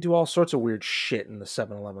they do all sorts of weird shit in the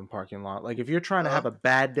 7-Eleven parking lot. Like if you're trying to have a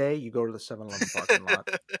bad day, you go to the 7-Eleven parking lot.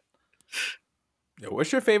 Yo,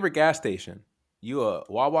 what's your favorite gas station? You a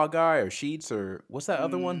Wawa guy or Sheetz or what's that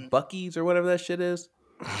other one? Buc-ee's or whatever that shit is.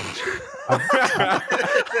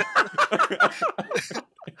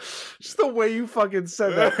 Just the way you fucking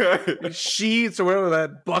said that. Sheets or whatever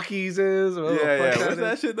that Buc-ee's is. Or whatever the fuck What's is.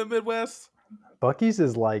 that shit in the Midwest? Buc-ee's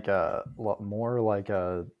is like a lot more like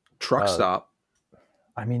a Truck stop.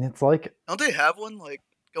 I mean, it's like Don't they have one like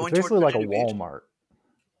going it's basically towards like a Virginia Beach? Walmart.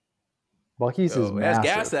 Buc-ee's is It has massive.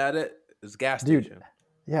 gas at it. It's a gas Dude, station.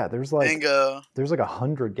 yeah, there's like Bingo.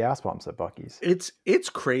 100 gas pumps at Buc-ee's. It's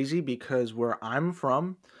crazy because where I'm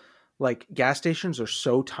from, like gas stations are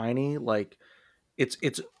so tiny. Like it's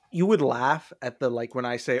you would laugh at the like when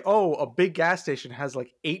I say, oh, a big gas station has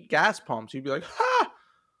like 8 gas pumps. You'd be like, ha,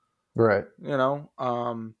 Right. you know.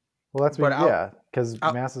 Well, that's but because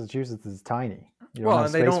Massachusetts is tiny. You don't well, have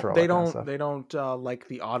and space they don't for all they that kind of don't stuff. they don't like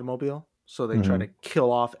the automobile, so they try to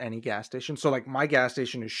kill off any gas station. So like my gas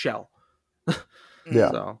station is Shell.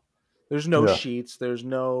 Yeah. So there's no Sheets, there's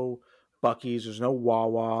no Buc-ee's, there's no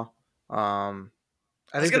Wawa. I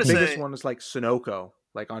think the biggest one is like Sunoco,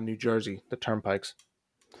 like on New Jersey, the turnpikes.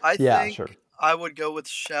 I think sure. I would go with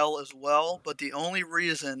Shell as well, but the only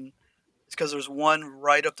reason is because there's one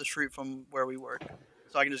right up the street from where we work.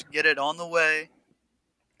 So I can just get it on the way,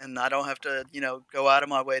 and I don't have to, go out of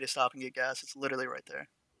my way to stop and get gas. It's literally right there.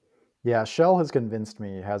 Yeah, Shell has convinced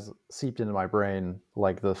me, has seeped into my brain,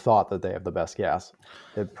 like the thought that they have the best gas.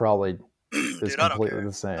 It probably is completely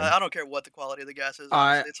the same. I don't care what the quality of the gas is.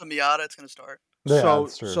 It's a Miata. It's going to start. Yeah,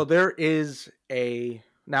 that's true. So there is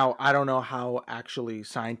now I don't know how much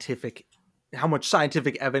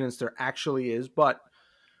scientific evidence there actually is, but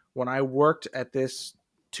when I worked at this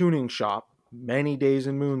tuning shop many days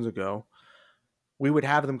and moons ago, we would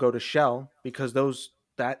have them go to Shell because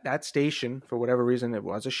that station, for whatever reason, it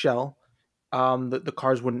was a Shell. The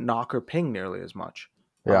cars wouldn't knock or ping nearly as much.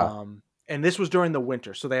 Yeah. And this was during the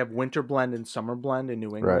winter, so they have winter blend and summer blend in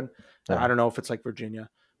New England. Right. Yeah. I don't know if it's like Virginia,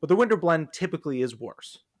 but the winter blend typically is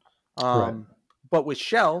worse. Right. But with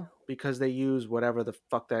Shell, because they use whatever the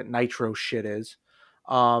fuck that nitro shit is,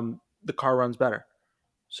 the car runs better.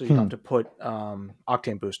 So you have to put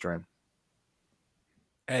octane booster in.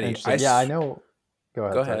 Eddie, I know. Go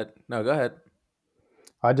ahead. Go ahead. No, go ahead.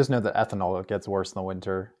 I just know that ethanol gets worse in the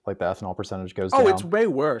winter. Like the ethanol percentage goes down. Oh, it's way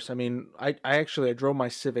worse. I mean, I drove my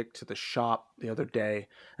Civic to the shop the other day,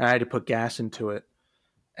 and I had to put gas into it,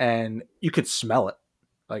 and you could smell it.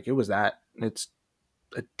 Like it was that. It's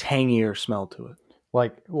a tangier smell to it.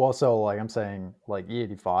 So I'm saying like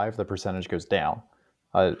E85, the percentage goes down.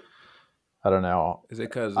 I don't know. Is it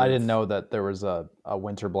because I didn't know that there was a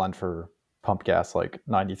winter blend for pump gas, like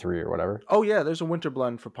 93 or whatever? Oh yeah, there's a winter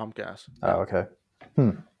blend for pump gas. Oh, okay.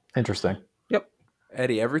 Interesting. Yep.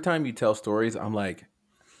 Eddie, every time you tell stories, I'm like,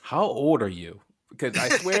 how old are you? Because I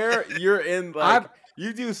swear you're in like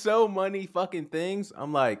you do so many fucking things.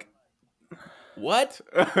 I'm like, what?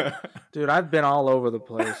 Dude, I've been all over the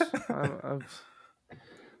place.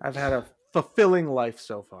 I've had a fulfilling life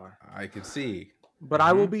so far. I can see. But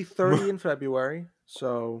I will be 30 in February,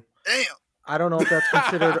 so damn. I don't know if that's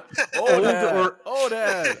considered old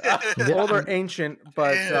or ancient,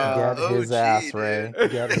 but get his ass, Ray.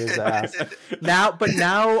 Get his ass. Now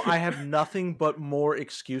I have nothing but more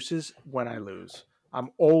excuses when I lose. I'm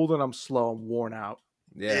old and I'm slow. I'm worn out.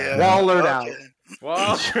 Yeah. Wallered out.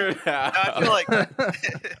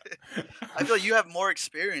 I feel like you have more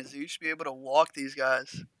experience. You should be able to walk these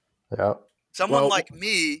guys. Yeah. Someone like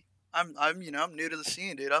me, I'm new to the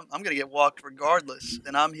scene, dude. I'm gonna get walked regardless,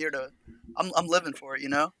 and I'm here to. I'm living for it,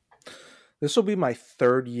 This will be my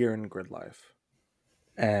 3rd year in grid life,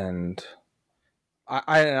 and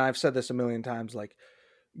I've said this a million times. Like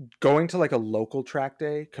going to like a local track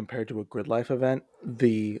day compared to a grid life event,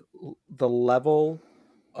 the level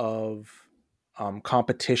of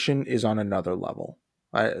competition is on another level.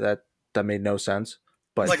 That made no sense,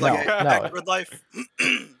 but like grid life.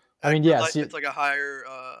 I mean, yes, it's like a higher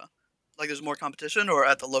Like there's more competition, or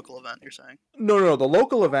at the local event? You're saying? No. The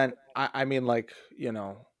local event, I mean, like,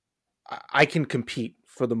 I can compete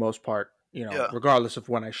for the most part. Yeah. Regardless of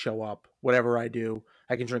when I show up, whatever I do,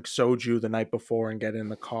 I can drink soju the night before and get in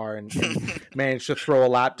the car and manage to throw a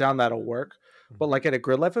lap down. That'll work. But like at a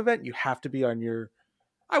grid life event, you have to be on your,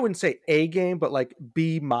 I wouldn't say A game, but like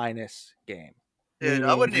B- game. Dude, I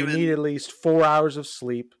Meaning wouldn't you even. need at least 4 hours of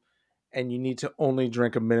sleep, and you need to only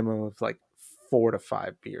drink a minimum of like 4 to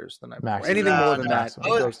 5 beers the night before. Maximum. Anything Nah, more than that, maximum.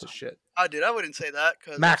 it goes to shit. Dude, I wouldn't say that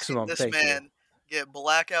because Maximum, this thank you. man get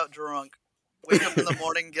blackout drunk, wake up in the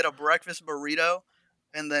morning, get a breakfast burrito,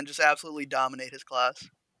 and then just absolutely dominate his class.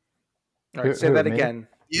 All right, say that me? again.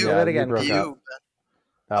 You, Say that you again. broke you. up.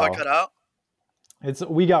 Oh, I cut out.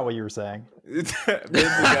 We got what you were saying. Ben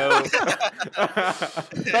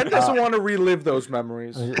doesn't want to relive those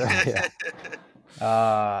memories. Yeah.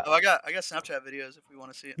 I got Snapchat videos if we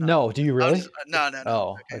want to see it. No, do you really? No.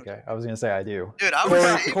 Oh, okay. I was gonna say I do. Dude, I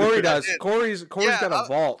was Corey does. Corey's got a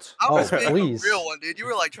vault. I was being please. a real one, dude. You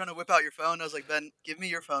were like trying to whip out your phone. I was like, Ben, give me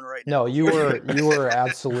your phone right now. No, you were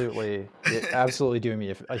absolutely doing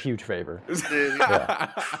me a huge favor. Dude.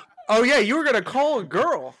 Yeah. Oh yeah, you were gonna call a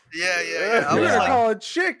girl. Yeah. You were gonna call a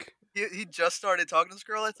chick. He just started talking to this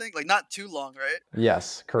girl, I think. Like, not too long, right?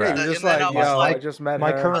 Yes, Yeah, correct. you're just And then like, I was yo, like- I just met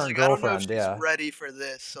my her. I current was like, I don't know if girlfriend, she's ready for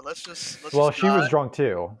this, so let's just Well, she was not. drunk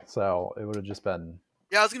too, so it would have just been.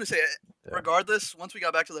 Yeah, I was gonna say, Yeah. regardless, once we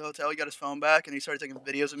got back to the hotel, he got his phone back and he started taking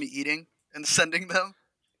videos of me eating and sending them.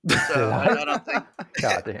 So I don't think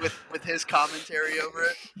God damn. with his commentary over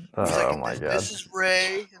it. He's Oh like, my this, god. this is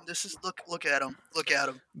Ray, and this is look at him, look at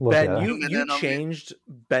him. Look Ben, at it. you And then changed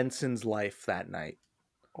Benson's life that night.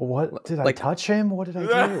 What did I like- touch him? What did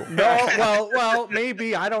I do? No, well,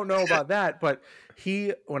 maybe I don't know about that, but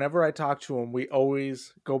whenever I talk to him, we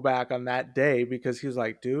always go back on that day because he was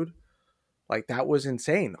like, dude, like that was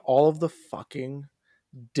insane. All of the fucking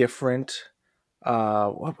different,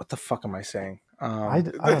 what the fuck am I saying? I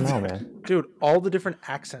don't know, man. Dude, all the different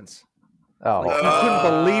accents. Oh, Like, he couldn't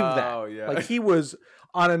believe that. Oh, yeah. Like he was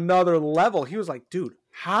on another level. He was like, dude,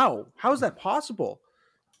 how is that possible?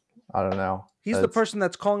 I don't know. He's the person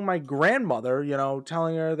that's calling my grandmother,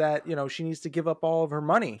 telling her that, she needs to give up all of her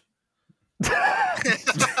money.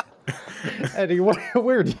 Eddie,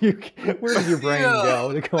 where did your brain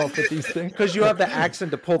go to come up with these things? Because you have the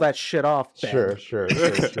accent to pull that shit off, Ben. Sure.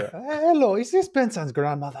 Hello, is this Benson's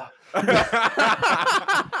grandmother?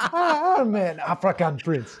 I'm an African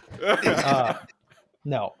prince.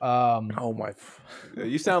 No. Oh my.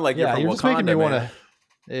 You sound like you're from just Wakanda, making me want man.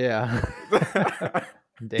 to. Yeah.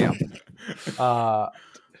 Damn.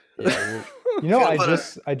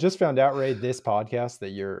 Yeah. I just found out, Ray, this podcast that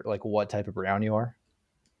you're like what type of brown you are.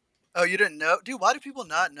 Oh, you didn't know, dude? Why do people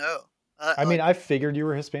not know? I mean, I figured you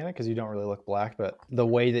were Hispanic because you don't really look black, but the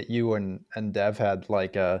way that you and Dev had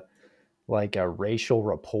like a racial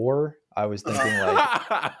rapport, I was thinking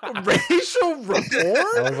like Racial rapport?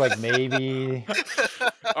 I was like maybe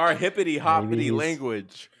Our hippity hoppity he's-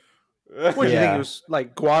 language. What do you think? Yeah. He was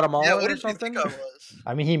like Guatemalan yeah, what or did you something? think I was?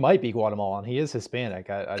 I mean, he might be Guatemalan. He is Hispanic.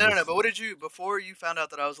 No. But what did you before you found out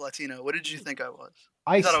that I was Latino? What did you think I was?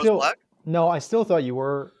 I You thought I was black? No, I still thought you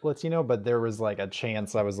were Latino, but there was like a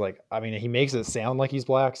chance. I was like, I mean, he makes it sound like he's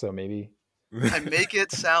black, so maybe. I make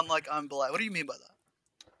it sound like I'm black. What do you mean by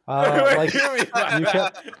that? Like you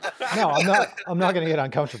kept. No, I'm not gonna get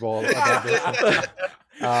uncomfortable about this.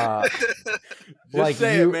 Like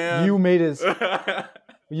say you, it, man. you made his.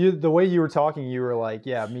 The way you were talking, you were like,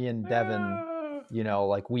 yeah, me and Devin,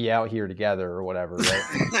 like we out here together or whatever,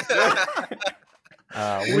 right?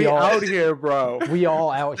 We out here, bro. We all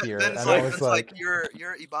out here, Then and it's I like, was it's like, like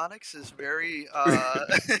your Ebonics is very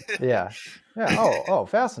yeah. Oh,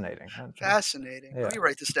 fascinating. fascinating. Yeah. Let me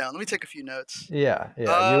write this down. Let me take a few notes. Yeah.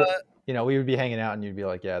 We would be hanging out, and you'd be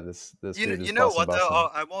like, yeah, this dude is You know busting, what though?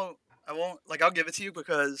 busting. I won't like I'll give it to you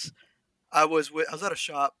because I was at a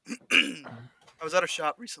shop. I was at a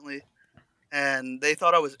shop recently, and they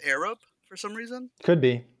thought I was Arab for some reason. Could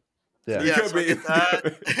be. Yeah. You Yeah, could so I be. get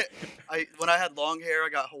that. When I had long hair, I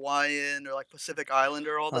got Hawaiian or like Pacific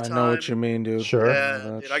Islander all the I time. know what you mean, dude. Sure. Yeah,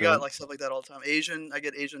 That dude, I shit. got like stuff like that all the time. I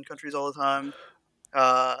get Asian countries all the time.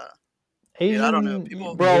 Asian, I don't know,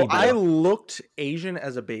 people- Bro, maybe. I looked Asian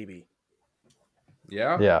as a baby.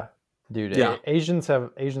 Yeah. Yeah, dude. Yeah. Asians are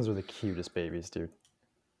the cutest babies, dude.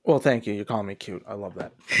 Well, thank you. You're calling me cute. I love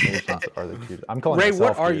that. Asians are the cutest. I'm calling Ray,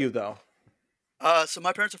 myself what are cute. you though? So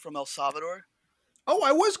my parents are from El Salvador. Oh,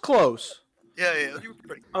 I was close. Yeah, you were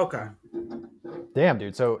pretty. Okay. Damn,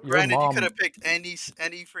 dude. So your Granted, mom. you could have picked any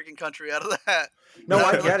freaking country out of that. No,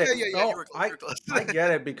 I Like, get it. Yeah, No, you were close. You were close. I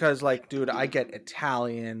get it because, like, dude, I get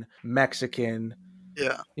Italian, Mexican,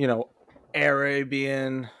 Yeah.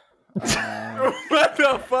 Arabian. What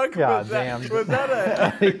the fuck God was damn. that? Was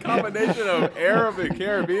that a combination of Arab and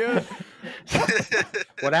Caribbean?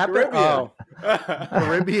 What happened? Caribbean.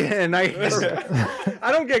 Caribbean.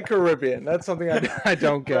 I don't get Caribbean. That's something I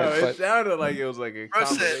don't get. Bro, it but sounded like it was like a Bro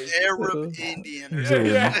said combination. Arab Indian. Or Dude.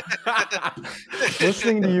 Yeah.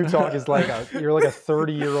 Listening to you talk is like you're like a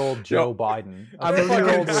 30-year-old Joe Biden. I'm 30-year-old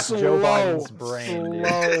fucking with slow. Joe Biden's brain. Dude.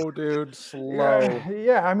 Slow, dude. Slow.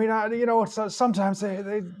 Yeah. I mean, sometimes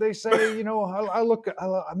they say, I look,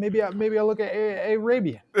 maybe I look at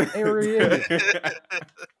Arabian.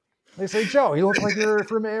 They say, Joe, you look like you're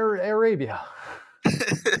from Arabia.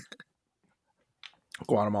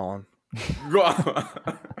 Guatemalan.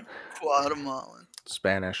 Guatemalan.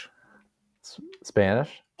 Spanish.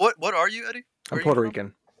 Spanish? What are you, Eddie? I'm Puerto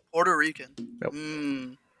Rican. Puerto Rican. Yep.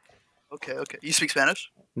 Okay. You speak Spanish?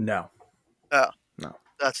 No. Oh. No.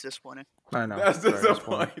 That's disappointing. I know. That's Very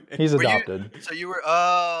disappointing. He's adopted. So you were.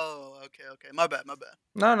 Oh, okay. My bad.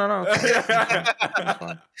 No. It's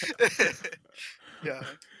fine. Yeah,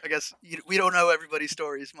 I guess we don't know everybody's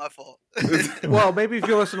stories. My fault. Well, maybe if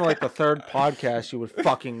you listen to like the third podcast, you would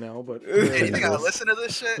fucking know. But Hey, you think I listen to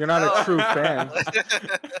this shit? You're not a true fan.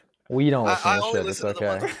 We don't listen I to only shit. It's listen to the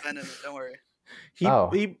ones okay. with Ben in it. Don't worry.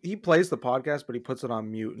 He plays the podcast, but he puts it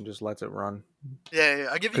on mute and just lets it run. Yeah.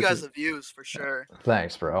 I give you guys the views for sure.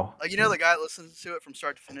 Thanks, bro. Like the guy that listens to it from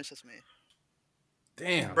start to finish. That's me.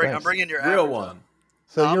 Damn. I'm bringing your real average one. up.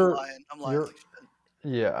 So No, you're I'm lying. Like shit.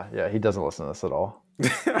 Yeah, he doesn't listen to this at all.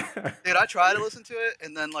 Dude, I try to listen to it,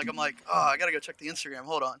 and then I'm like, oh, I gotta go check the Instagram.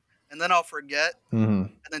 Hold on, and then I'll forget, and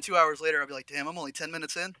then 2 hours later, I'll be like, damn, I'm only 10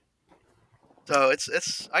 minutes in. So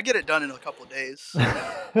it's I get it done in a couple of days.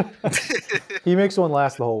 He makes one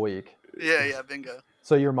last the whole week. Yeah, bingo.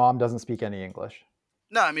 So your mom doesn't speak any English?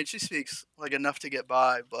 No, I mean she speaks like enough to get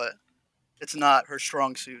by, but it's not her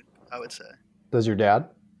strong suit, I would say. Does your dad?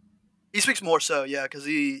 He speaks more so, yeah, because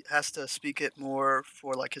he has to speak it more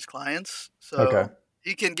for like his clients. So Okay.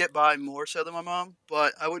 he can get by more so than my mom,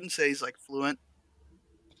 but I wouldn't say he's like fluent.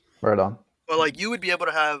 Right on. But like you would be able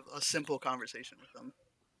to have a simple conversation with him.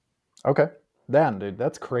 Okay. Damn, dude,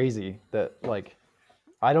 that's crazy. That like,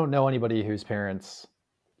 I don't know anybody whose parents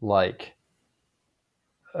like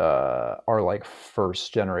are like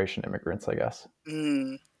first generation immigrants, I guess.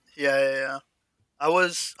 Yeah.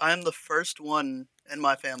 I'm the first one in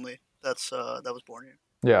my family that was born here.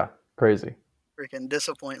 Yeah, crazy. Freaking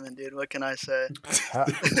disappointment, dude. What can I say?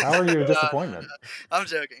 How are you a disappointment? I'm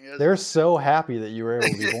joking. They're so happy that you were able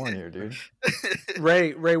to be born here, dude.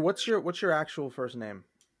 Ray, what's your actual first name?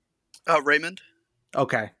 Raymond.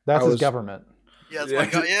 Okay, That's his government. Yeah,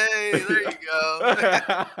 that's my guy. Yay, there you go.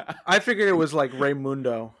 I figured it was like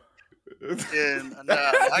Raymundo. Yeah, no,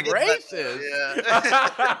 I get racist.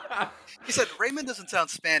 Yeah. He said Raymond doesn't sound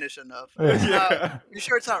Spanish enough. You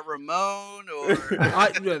sure it's not Ramon or?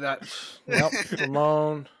 Nope,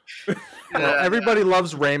 Ramon. Everybody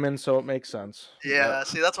loves Raymond, so it makes sense. Yeah,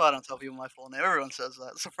 see, that's why I don't tell people my full name. Everyone says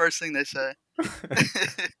that. It's the first thing they say.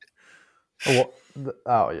 Yeah,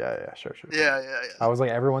 sure. Yeah. I was like,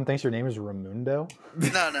 everyone thinks your name is Raimundo?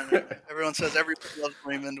 No. Everyone says everybody loves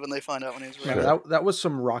Raymond when they find out when he's Raymond. Yeah, that was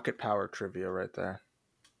some rocket power trivia right there.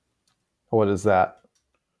 What is that?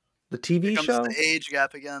 The TV Here comes show? the age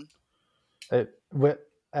gap again.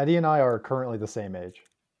 Eddie and I are currently the same age.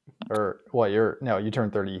 Or what? You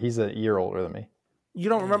turned 30. He's a year older than me. You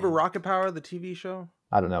don't remember Rocket Power, the TV show?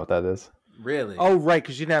 I don't know what that is. Really? Oh, right,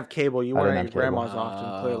 because you didn't have cable. You I weren't didn't at your have cable. grandma's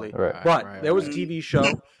often, clearly. Right. But there was a TV show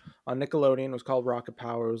on Nickelodeon. It was called Rocket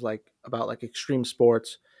Power. It was like about like extreme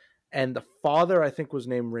sports. And the father, I think, was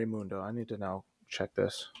named Raymundo. I need to now check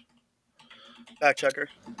this. Fact checker.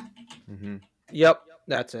 Mm-hmm. Yep,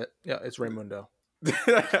 that's it. Yeah, it's Raymundo.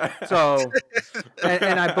 So,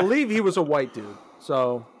 and I believe he was a white dude.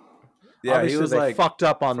 So, yeah, he was they like fucked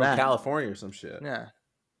up on from that. California or some shit. Yeah.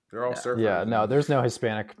 They're all surfers. Yeah, no, there's no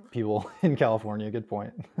Hispanic people in California. Good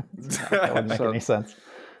point. That wouldn't make any sense.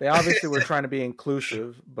 They obviously were trying to be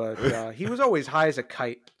inclusive, but he was always high as a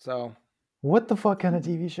kite. So, what the fuck kind of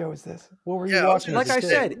TV show is this? What were you watching? Like as a I kid?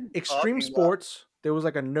 said, extreme sports. There was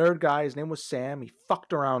like a nerd guy. His name was Sam. He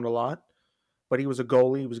fucked around a lot, but he was a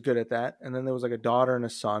goalie. He was good at that. And then there was like a daughter and a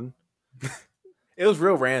son. It was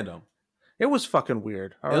real random. It was fucking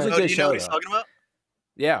weird. It was a Do good you know show. what he's talking about?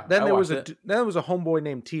 Yeah. Then I there was watched it. then there was a homeboy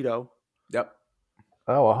named Tito. Yep.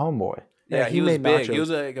 Oh, a homeboy. Yeah, he was made big. nachos. He was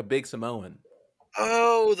like a big Samoan.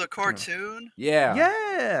 Oh, the cartoon. Yeah.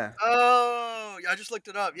 Yeah. Oh, I just looked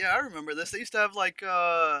it up. Yeah, I remember this. They used to have like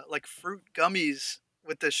fruit gummies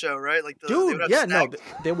with this show, right? Like Dude, yeah, no,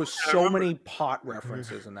 there was I so remember. many pot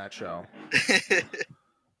references in that show.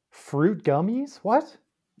 Fruit gummies? What?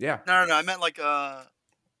 Yeah. No. I meant like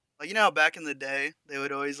you know how back in the day they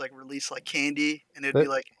would always like release like candy and it'd be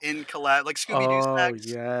like in collab like Scooby Doo Oh snacks.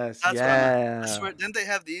 yes, That's what I meant. I yeah. swear, didn't they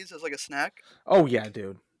have these as like a snack? Oh yeah,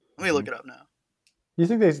 dude. Let me look it up now. You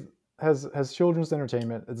think has children's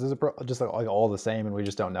entertainment is this just like all the same and we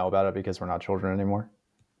just don't know about it because we're not children anymore?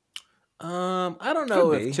 I don't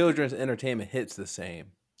know if children's entertainment hits the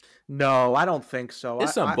same. No, I don't think so.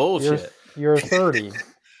 It's some bullshit. You're 30.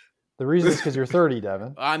 The reason is because you're 30,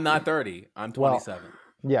 Devin. I'm not 30. I'm 27. Well,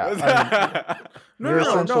 yeah.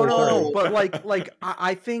 No. But like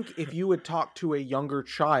I think if you would talk to a younger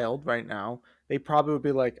child right now, they probably would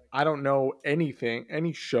be like, I don't know anything,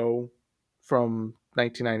 any show from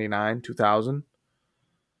 1999, 2000.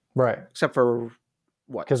 Right. Except for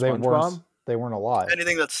what? Because they weren't alive.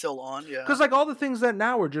 Anything that's still on, yeah. Because like all the things that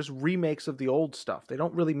now are just remakes of the old stuff. They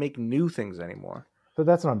don't really make new things anymore. But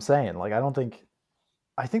that's what I'm saying. Like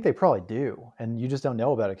I think they probably do, and you just don't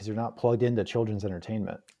know about it because you're not plugged into children's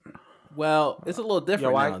entertainment. Well, it's a little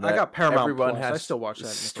different now. I got Paramount everyone Plus. has I still watch that.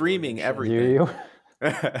 Streaming everything. Do you?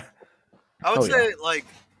 I would say like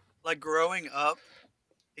growing up,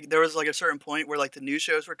 there was like a certain point where like the new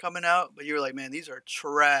shows were coming out, but you were like, man, these are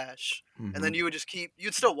trash. Mm-hmm. And then you would just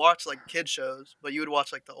you'd still watch like kid shows, but you would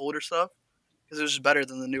watch like the older stuff because it was just better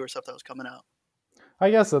than the newer stuff that was coming out. I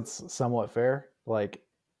guess that's somewhat fair. Like,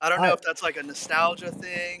 I don't know if that's like a nostalgia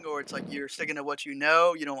thing or it's like you're sticking to what you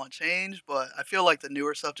know, you don't want change, but I feel like the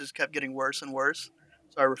newer stuff just kept getting worse and worse.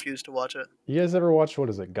 So I refused to watch it. You guys ever watch, what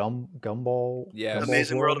is it, Gumball? Yeah. The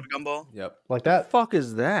Amazing World of Gumball? Yep. Like that? The fuck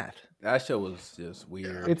is that? That show was just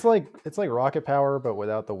weird. It's like Rocket Power, but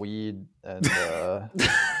without the weed and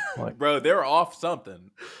like, bro, they're off something.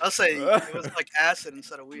 I'll say it was like acid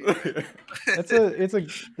instead of weed. Right?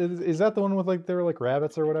 Is that the one with like they were like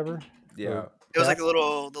rabbits or whatever? Yeah. It was like the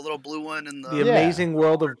little blue one and the Amazing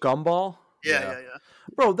World of Gumball. Yeah.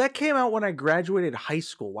 Bro, that came out when I graduated high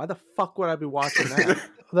school. Why the fuck would I be watching that?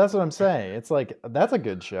 That's what I'm saying. It's like that's a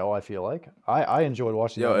good show. I feel like I enjoyed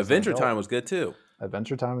watching. Yo, Adventure Time was good too.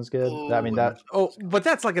 Adventure Time was good. Ooh, I mean that. Oh, but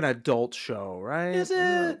that's like an adult show, right? Is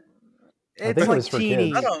it? I think it was for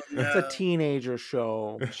kids. I don't know. It's a teenager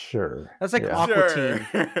show. Sure. That's like Aqua Teen.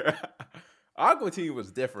 Aqua Teen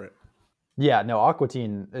was different. Yeah, no, Aqua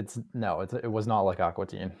Teen. It was not like Aqua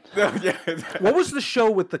Teen. No, yeah. What was the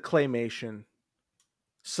show with the claymation?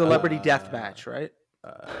 Celebrity Deathmatch, right?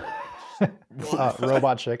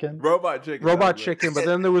 Robot Chicken. Robot Chicken, but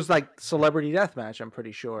then there was like Celebrity Deathmatch, I'm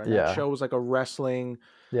pretty sure. And yeah. That show was like a wrestling.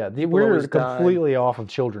 Yeah, we're completely off of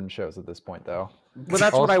children's shows at this point, though. But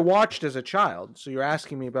that's what I watched as a child. So you're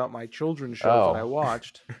asking me about my children's shows that I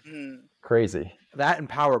watched. Crazy. That and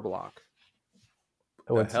Power Block.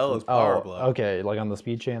 What the hell is Power Block? Okay, like on the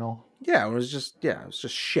Speed Channel. Yeah, it was just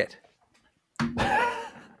shit.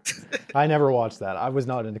 I never watched that. I was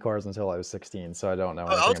not into cars until I was 16, so I don't know.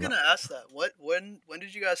 I was gonna ask that. When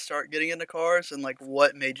did you guys start getting into cars, and like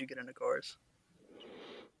what made you get into cars?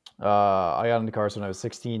 I got into cars when I was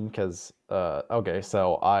 16 because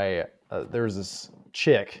so there was this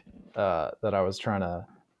chick that I was trying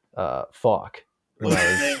to fuck. When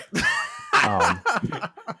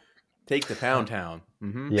Take the Pound Town.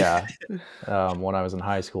 Mm-hmm. Yeah, when I was in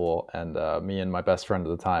high school, and me and my best friend at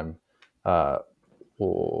the time,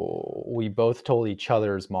 we both told each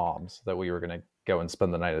other's moms that we were gonna go and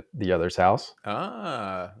spend the night at the other's house.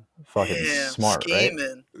 Fucking smart,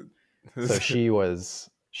 scheming. Right? So she was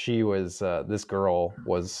this girl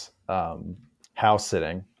was house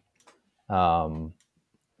sitting, and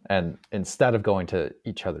instead of going to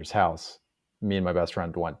each other's house, me and my best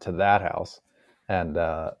friend went to that house and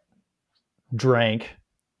drank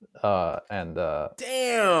and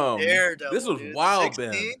damn, this was wild,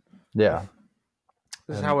 Ben. Yeah.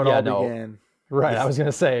 This is how it all began. Right. I was going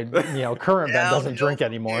to say, current Ben doesn't drink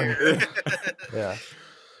anymore. Yeah.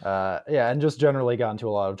 And just generally got into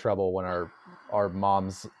a lot of trouble when our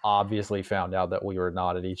moms obviously found out that we were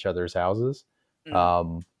not at each other's houses.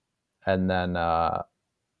 And then,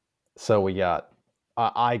 so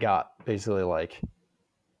I got basically like,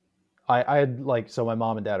 I had like, so my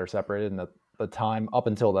mom and dad are separated, and at the time up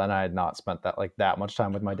until then, I had not spent that much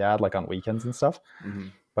time with my dad, like on weekends and stuff. Mm-hmm.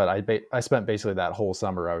 But I spent basically that whole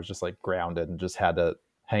summer, I was just like grounded and just had to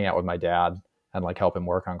hang out with my dad and like help him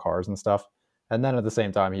work on cars and stuff. And then at the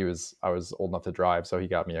same time, I was old enough to drive, so he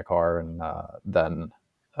got me a car, and then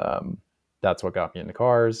that's what got me into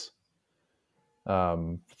cars.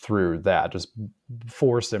 Through that, just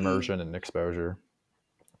forced immersion and exposure.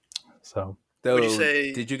 So,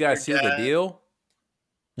 did you guys seal the deal?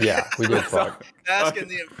 Yeah, we did. Fuck. Asking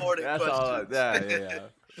the important questions. Yeah.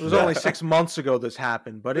 It was only 6 months ago this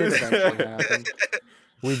happened, but it eventually happened.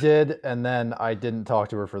 We did, and then I didn't talk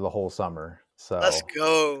to her for the whole summer. So Let's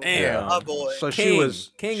go. Damn. Oh boy. So King. she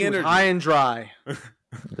was energy. high and dry.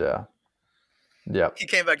 yeah. Yep. He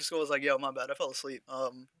came back to school and was like, yo, my bad, I fell asleep.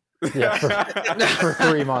 Yeah, for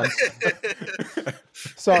 3 months.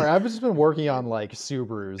 Sorry, I've just been working on like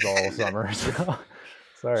Subarus all summer. So.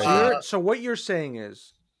 Sorry. So what you're saying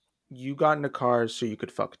is you got into cars so you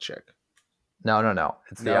could fuck a chick. No.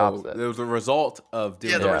 It's the opposite. It was a result of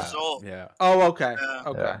doing the that. result. Yeah. Oh, okay. Yeah.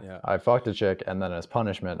 Okay. Yeah. I fucked a chick, and then as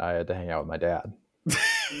punishment, I had to hang out with my dad.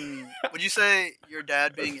 Would you say your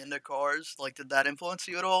dad being into cars, like, did that influence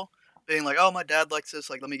you at all? Being like, oh, my dad likes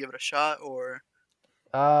this, like, let me give it a shot, or?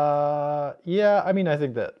 Yeah. I mean, I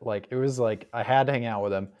think that like it was like I had to hang out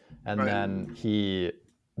with him, and then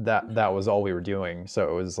that was all we were doing. So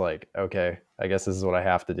it was like, okay, I guess this is what I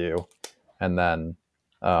have to do. And then,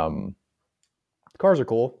 cars are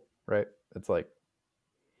cool, right? It's like,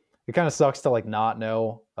 it kind of sucks to like not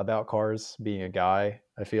know about cars being a guy.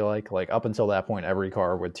 I feel like up until that point, every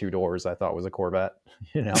car with 2 doors I thought was a Corvette,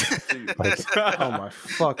 you know? Oh my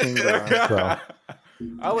fucking God. So,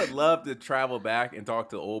 I would love to travel back and talk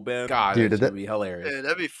to old Ben. God, dude, that would be hilarious. Dude,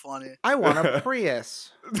 that'd be funny. I want a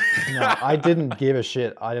Prius. no, I didn't give a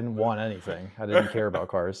shit. I didn't want anything. I didn't care about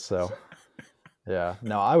cars. So, yeah.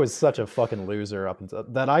 No, I was such a fucking loser up until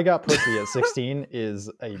that. I got pussy at 16 is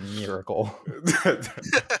a miracle.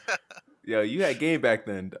 Yo, you had game back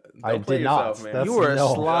then. I did not. Man. You were a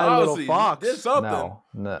sly little fox. You did something.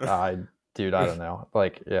 No, dude, I don't know.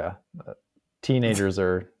 Like, yeah, teenagers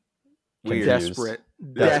are Weird. Desperate.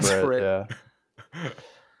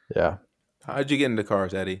 Yeah. How'd you get into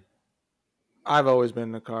cars, Eddie? I've always been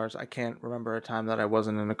into cars. I can't remember a time that I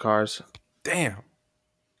wasn't into cars. Damn.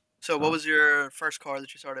 So what was your first car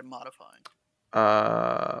that you started modifying?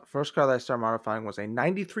 First car that I started modifying was a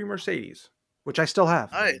 93 Mercedes, which I still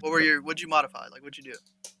have. All right. What'd you modify? Like, what'd you do?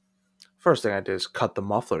 First thing I did is cut the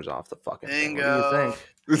mufflers off the fucking thing. What do you think?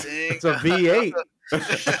 It's a Bingo.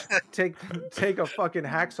 V8. Take a fucking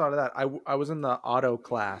hacksaw to that. I was in the auto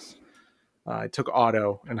class. I took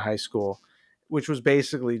auto in high school, which was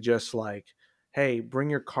basically just like, hey,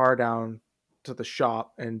 bring your car down to the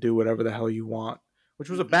shop and do whatever the hell you want, which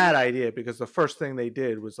was a bad idea because the first thing they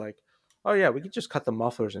did was like, oh yeah, we could just cut the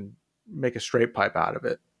mufflers and make a straight pipe out of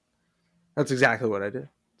it. That's exactly what I did.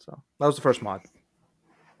 So that was the first mod.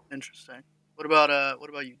 Interesting. What about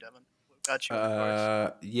you, Devin? What got you into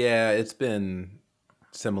cars? Yeah, it's been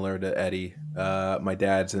similar to Eddie. My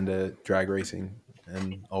dad's into drag racing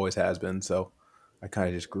and always has been, so I kind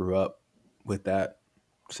of just grew up with that.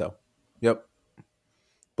 So, yep.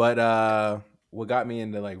 But what got me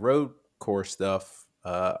into like road course stuff,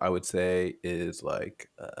 I would say, is like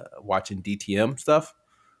watching DTM stuff.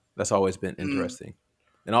 That's always been interesting.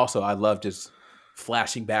 And also, I love just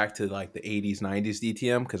flashing back to like the 80s, 90s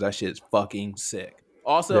DTM because that shit's fucking sick.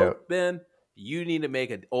 Also, Ben, you need to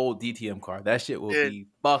make an old DTM car. That shit will be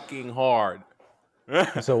fucking hard.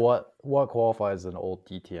 So what qualifies an old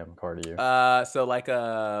DTM car to you? So like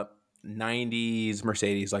a 90s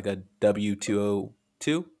Mercedes, like a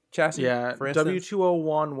W202 chassis. Yeah, for instance.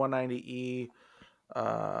 W201 190E,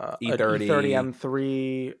 E30.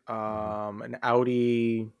 E30 M3, an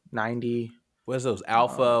Audi 90. What is those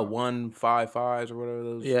Alpha 155s or whatever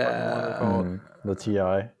those? fucking ones are called? The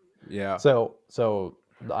TI. Yeah. So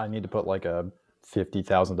I need to put like a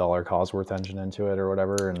 $50,000 Cosworth engine into it or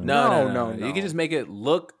whatever. And No. You can just make it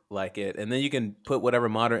look like it, and then you can put whatever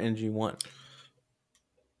modern engine you want.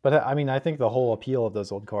 But I mean, I think the whole appeal of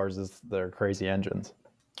those old cars is their crazy engines.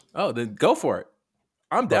 Oh, then go for it.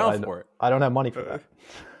 I'm down for it. I don't have money for that.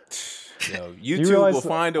 Yo, YouTube will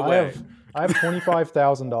find a way. I have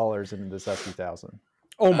 $25,000 in this S2000.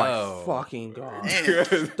 Oh my fucking God.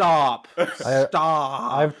 Stop.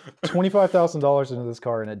 Stop. I have $25,000 into this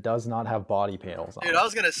car, and it does not have body panels on it. Dude, I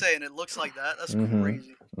was going to say, and it looks like that. That's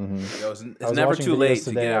crazy. Yo, it's never too late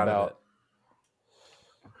to get out of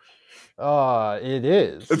it. It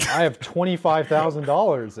is. I have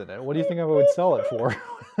 $25,000 in it. What do you think I would sell it for?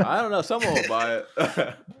 I don't know. Someone will buy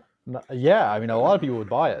it. Yeah, I mean, a lot of people would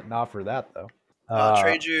buy it. Not for that, though. I'll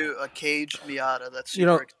trade you a caged Miata. That's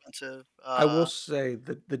super expensive. I will say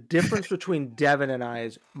that the difference between Devin and I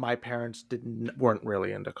is my parents weren't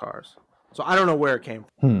really into cars. So I don't know where it came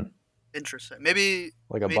from. Interesting. Maybe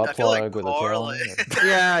like a butt plug with a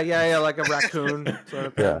tail. Yeah, like a raccoon sort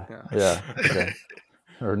of thing. Yeah. Okay.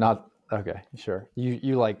 Or not. Okay, sure.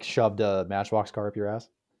 You like shoved a Matchbox car up your ass?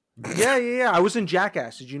 Yeah. I was in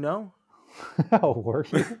Jackass. Did you know? Oh, were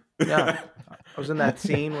you? Yeah. I was in that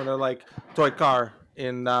scene where they're like, toy car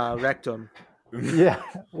in rectum. Yeah,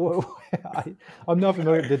 I'm not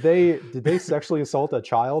familiar. Did they sexually assault a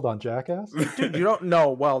child on Jackass? Dude, you don't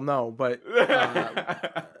know. Well, no, but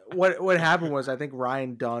what happened was I think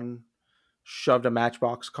Ryan Dunn shoved a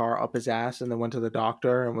Matchbox car up his ass and then went to the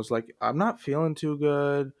doctor and was like, "I'm not feeling too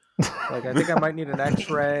good. Like, I think I might need an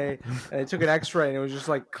X-ray." And they took an X-ray and it was just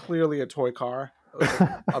like clearly a toy car. It was like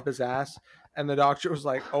up his ass, and the doctor was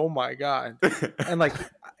like, "Oh my god!" And like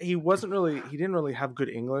he didn't really have good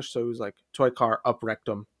English, so he was like, "Toy car up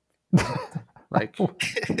rectum." Like,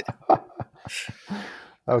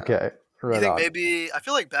 Okay, You right think on. maybe I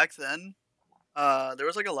feel like back then, there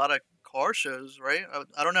was like a lot of car shows, right?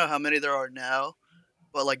 I don't know how many there are now,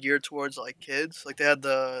 but like geared towards like kids. Like they had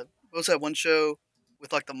what was that one show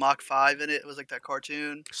with like the Mach 5 in it? It was like that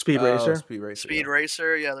cartoon. Speed Oh, Racer. Speed Racer. Speed Yeah.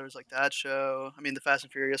 Racer, yeah, there was like that show. I mean, the Fast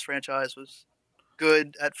and Furious franchise was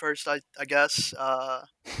good at first, I guess.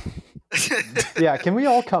 Yeah, can we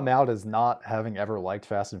all come out as not having ever liked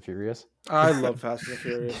Fast and Furious? I love Fast and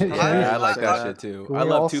Furious. Can we Yeah, I like say that shit too. Can I we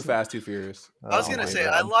love all Too s- Fast, Too Furious. I was Oh gonna my say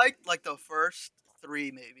I God. liked like the first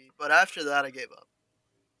 3 maybe, but after that I gave up.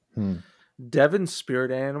 Hmm. Devin's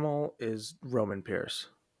spirit animal is Roman Pierce.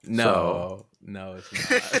 No, no,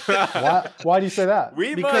 it's not. Why do you say that?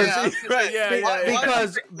 We Because- must. Yeah, I was gonna say, Yeah, why- yeah,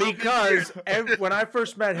 yeah. Because when I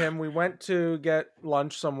first met him, we went to get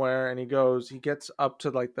lunch somewhere, and he gets up to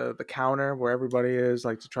like the counter where everybody is,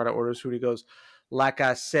 like to try to order his food. He goes, "Like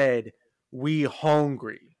I said, we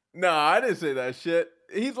hungry." No, I didn't say that shit.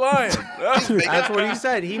 He's lying. That's what he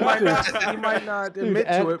said. He might not Dude, admit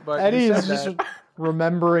to it, but Eddie he is said just that.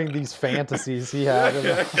 remembering these fantasies he had.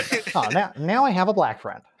 Oh, now I have a black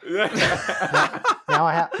friend.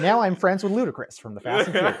 Now I'm friends with Ludacris from the Fast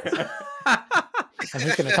and Furious, and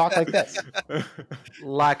he's going to talk like this.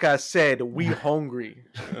 Like I said, we hungry.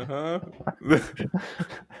 Uh-huh.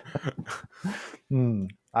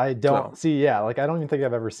 I don't So- see. Yeah, like I don't even think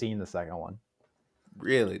I've ever seen the second one.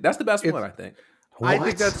 Really, that's the best It's- one, I think. I What?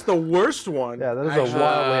 think that's the worst one. Yeah, that is a actually.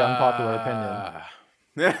 wildly unpopular opinion.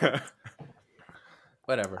 Yeah.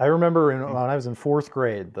 Whatever. I remember when I was in 4th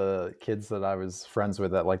grade, the kids that I was friends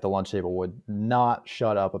with at like the lunch table would not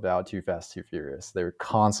shut up about Too Fast, Too Furious. They would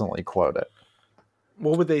constantly quote it.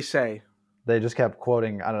 What would they say? They just kept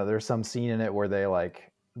quoting. I don't know. There's some scene in it where they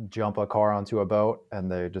like jump a car onto a boat,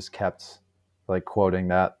 and they just kept like quoting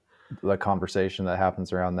the conversation that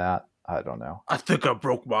happens around that. I don't know. I think I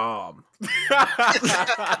broke my arm.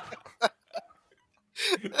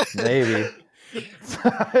 Maybe.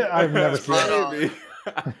 I've never seen Spot it. on. Maybe.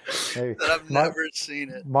 Maybe. That I've never seen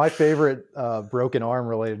it. My favorite broken arm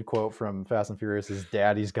related quote from Fast and Furious is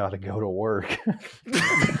 "Daddy's got to go to work."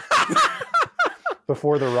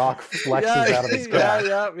 Before the Rock flexes out of his back.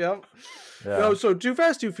 Yeah. Yeah. No, so Too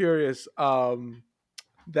Fast, Too Furious.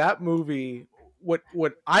 That movie. What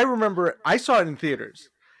I remember, I saw it in theaters,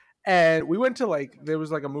 and we went to there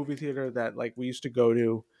was like a movie theater that like we used to go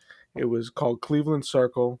to. It was called Cleveland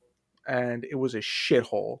Circle, and it was a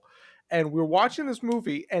shithole. And we were watching this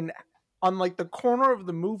movie, and on like the corner of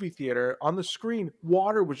the movie theater on the screen,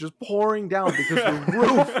 water was just pouring down because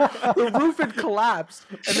the roof had collapsed,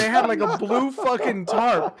 and they had like a blue fucking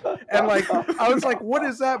tarp. And like I was like, "What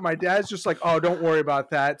is that?" My dad's just like, "Oh, don't worry about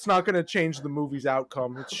that. It's not going to change the movie's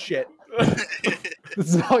outcome. It's shit."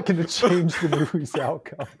 It's not going to change the movie's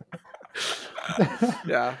outcome.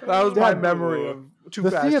 Yeah, that was my Dad, memory of Too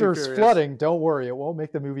The Fast, Too theater's Furious. flooding. Don't worry, it won't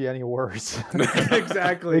make the movie any worse.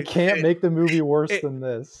 Exactly. They can't make the movie worse It- than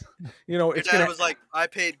this. You know, Your it's dad gonna. was like, "I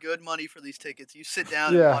paid good money for these tickets. You sit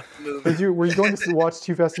down Yeah. and watch the movie." Were you going to watch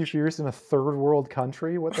Too Fast, Too Furious in a third world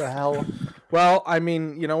country? What the hell? Well, I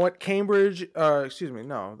mean, you know what? Cambridge, excuse me,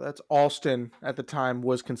 no, that's Alston at the time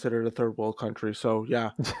was considered a third world country. So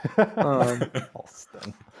yeah,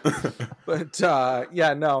 Alston. but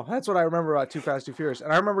yeah, no, that's what I remember about Too Fast, Too Furious.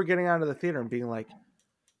 And I remember getting out of the theater and being like,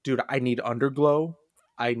 dude, I need Underglow,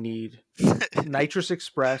 I need Nitrous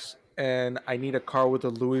Express, and I need a car with a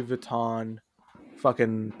Louis Vuitton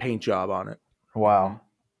fucking paint job on it. Wow.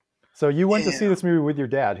 So you went to see Damn. this movie with your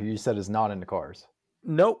dad, who you said is not into cars.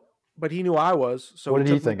 Nope, but he knew I was. So What did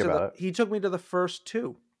he took me think to about it? He took me to the first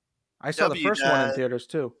two. I saw the W first one in Dad. theaters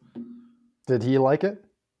too. Did he like it?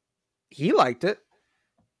 He liked it.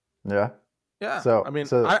 Yeah. Yeah. So- I mean,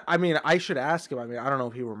 so- I should ask him. I mean, I don't know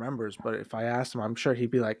if he remembers, but if I asked him, I'm sure he'd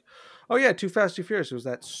be like, "Oh yeah, Too Fast, Too Furious." It was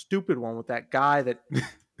that stupid one with that guy that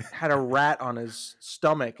had a rat on his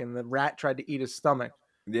stomach, and the rat tried to eat his stomach.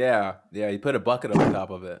 Yeah, he put a bucket on top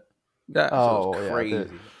of it. Yeah. Oh, It's yeah, crazy.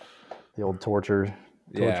 the old torture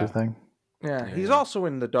Yeah. thing. Yeah. He's Yeah. also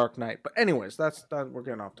in The Dark Knight. But anyways, that's we're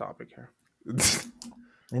getting off topic here.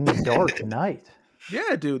 In the Dark Knight.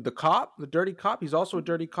 Yeah, dude, the cop, the dirty cop. He's also a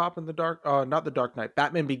dirty cop in the Dark. Not the Dark Knight.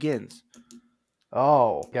 Batman Begins.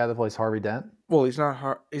 Oh, guy that plays Harvey Dent. Well, he's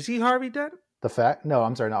not. Is he Harvey Dent? No,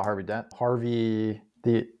 I'm sorry, not Harvey Dent. Harvey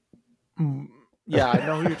the. Yeah, I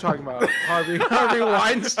know who you're talking about. Harvey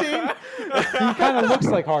Weinstein. He kind of looks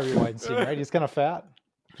like Harvey Weinstein, right? He's kind of fat.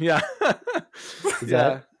 Yeah. Is yeah.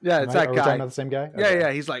 that? Yeah, it's Are that we guy. talking about the same guy? Yeah, Okay.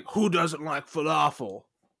 yeah. He's like, who doesn't like falafel?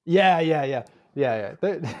 Yeah. Oh,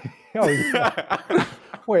 yeah.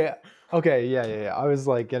 Wait. Okay. Yeah. I was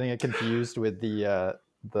like getting it confused with the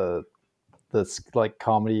like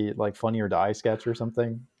comedy, like Funny or Die sketch or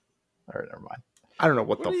something. All right, never mind. I don't know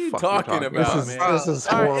what What the are you fuck talking you're about, talking man? This is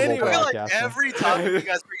All right, horrible anyway. I feel like podcasting. every topic you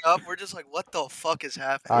guys bring up, we're just like, what the fuck is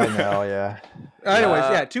happening? I know. Yeah. Anyways,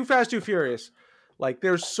 yeah, Too Fast, Too Furious. Like,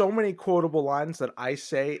 there's so many quotable lines that I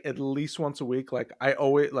say at least once a week. Like, I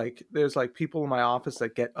always like. There's like people in my office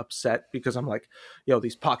that get upset because I'm like, "Yo,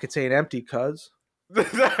 these pockets ain't empty, cuz."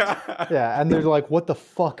 Yeah, and they're like, "What the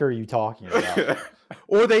fuck are you talking about?"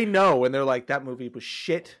 Or they know and they're like, "That movie was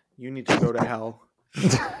shit. You need to go to hell."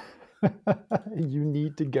 You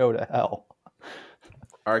need to go to hell.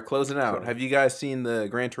 All right, closing out. Have you guys seen the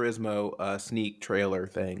Gran Turismo sneak trailer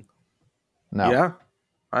thing? No. Yeah,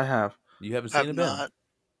 I have. You haven't Have seen it, Ben? not.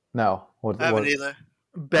 No. What? I haven't either.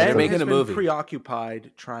 Ben making has a been movie.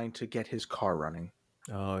 preoccupied trying to get his car running.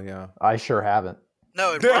 Oh yeah. I sure haven't.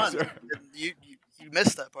 No, it runs. You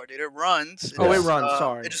missed that part, dude. It runs. Oh, it Yes. runs.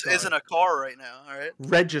 Sorry, It just sorry. isn't a car right now. All right.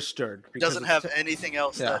 Registered. It because doesn't it's- have anything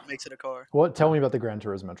else Yeah. that makes it a car. What? Tell me about the Gran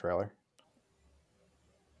Turismo trailer.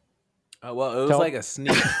 Well, it was Tell- like a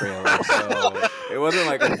sneak trailer, so it wasn't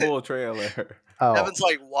like a full trailer. Oh, Evan's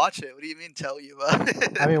like, watch it. What do you mean tell you about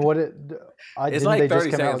it? I mean, what it? It's didn't like they just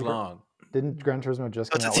 30 come out seconds with- long. Didn't Gran Turismo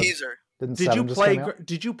just it's come a out with? teaser. Didn't Did 7 you just play? come out?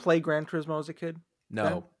 Did you play Gran Turismo as a kid?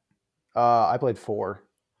 No. I played 4.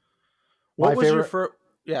 What My was your favorite- first?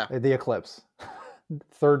 Yeah, The Eclipse,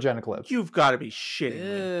 3rd gen Eclipse. you've got to be shitting me.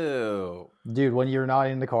 Ew. Dude, when you're not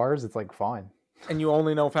into cars, it's like fine. And you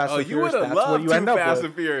only know Fast Oh, and you Furious. would have That's what loved you Too end up Fast with.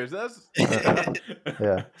 and Furious. That's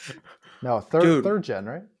Yeah. No, Dude. third gen,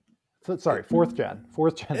 right? Sorry, 4th gen.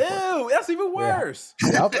 4th gen. Ew, that's even worse.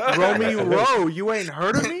 Yep. Row me, row. You ain't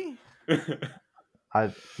heard of me.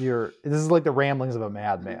 This is like the ramblings of a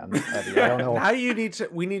madman, Eddie. I don't know. Now you need to.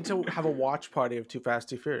 We need to have a watch party of Too Fast,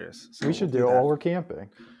 Too Furious. So We should we'll do it that. while we're camping.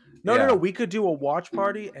 No, Yeah. no. We could do a watch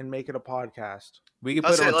party and make it a podcast. We can I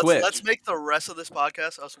put it say, on Twitch. let's make the rest of this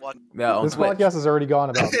podcast us watch. Yeah, on This Twitch. podcast has already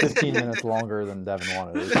gone about 15 minutes longer than Devin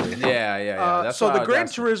wanted it to. Yeah. That's So why the I was Gran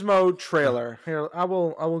asking. Turismo trailer. Here, I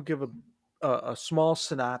will give a small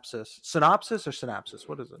synopsis. Synopsis or synopsis?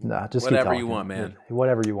 What is it? Nah, just keep Whatever you talking. want, man.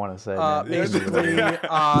 Whatever you want to say. man. Basically,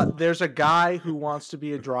 there's a guy who wants to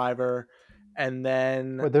be a driver, and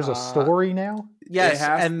then Wait, there's a story now? Yes, It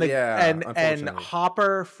has- and the yeah, and unfortunately.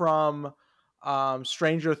 Hopper from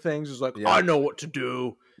Stranger Things is like, Yeah. I know what to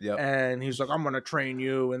do, Yep. and he's like, I'm gonna train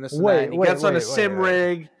you, and this and Wait, that. And he wait, gets on a wait, sim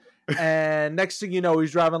wait. rig, and next thing you know,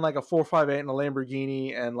 he's driving like a 458 and a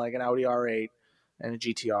Lamborghini and like an Audi R8 and a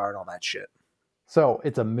GTR and all that shit. So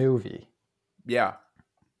it's a movie. Yeah.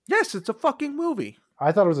 Yes, it's a fucking movie.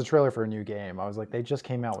 I thought it was a trailer for a new game. I was like, they just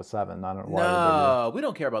came out with 7. I don't know why. No, we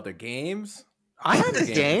don't care about their games. I have the Games.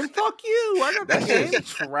 game. Fuck you. I got the That game.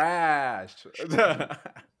 shit's trash.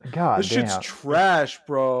 God This shit's damn. trash,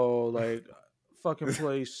 bro. Like, fucking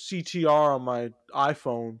play CTR on my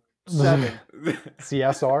iPhone 7.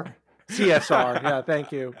 CSR? CSR. Yeah,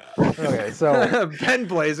 thank you. Okay, so Ben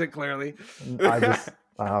plays it clearly. I just.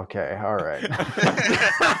 Okay, all right.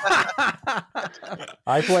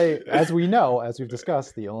 I play, as we know, as we've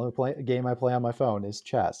discussed, the only game I play on my phone is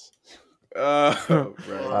chess.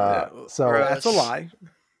 Right. So That's a lie.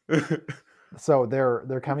 So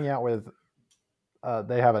they're coming out with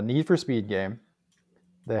they have a Need for Speed game.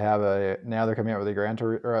 They're coming out with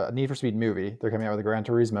a Need for Speed movie. They're coming out with a Gran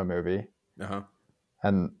Turismo movie. Uh-huh.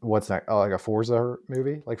 And what's next? Oh, like a Forza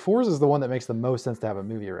movie? Like Forza is the one that makes the most sense to have a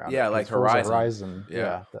movie around. Yeah, it, like 'cause Forza Horizon.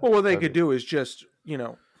 Yeah. Yeah. Well, what they that'd could be- do is just,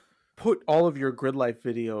 put all of your grid life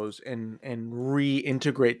videos and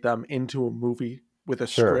reintegrate them into a movie with a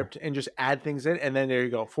Sure. script and just add things in, and then there you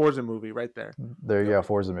go, Forza movie right there. There you go,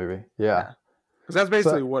 Forza movie. Yeah. Because that's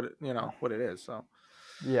basically what it is. So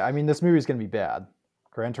Yeah, I mean, this movie's going to be bad.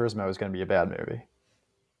 Gran Turismo is going to be a bad movie.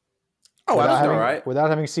 oh, without I having, all right. Without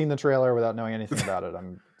having seen the trailer, without knowing anything about it,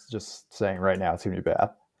 I'm just saying right now it's going to be bad.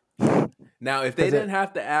 Now, if they 'Cause didn't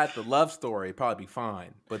have to add the love story, it'd probably be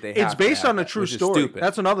fine. But they it's have to based add on a that, true which is story. stupid.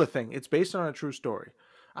 That's another thing. It's based on a true story.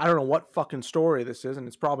 I don't know what fucking story this is, and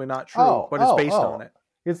it's probably not true, Oh, but it's oh, based oh. on it.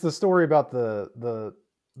 It's the story about the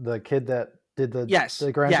kid that did Yes,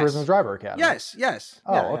 the Gran yes. Turismo Driver Academy. Yes.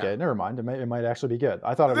 Oh, Yeah, okay. yeah. Never mind. It might actually be good.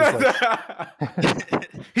 I thought it was like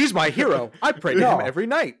He's my hero. I pray to him every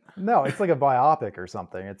night. no, it's like a biopic or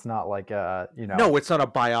something. It's not like No, it's not a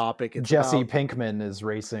biopic. It's Jesse about... Pinkman is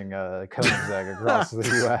racing Koenigsegg across the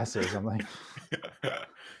U.S. or something.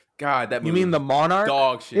 God, that movie You mean was the Monarch?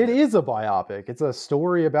 dog shit. It is a biopic. It's a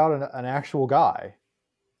story about an actual guy.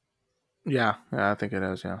 Yeah, I think it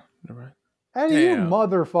is. Yeah, you're right. Eddie, you Damn.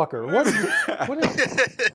 motherfucker! What is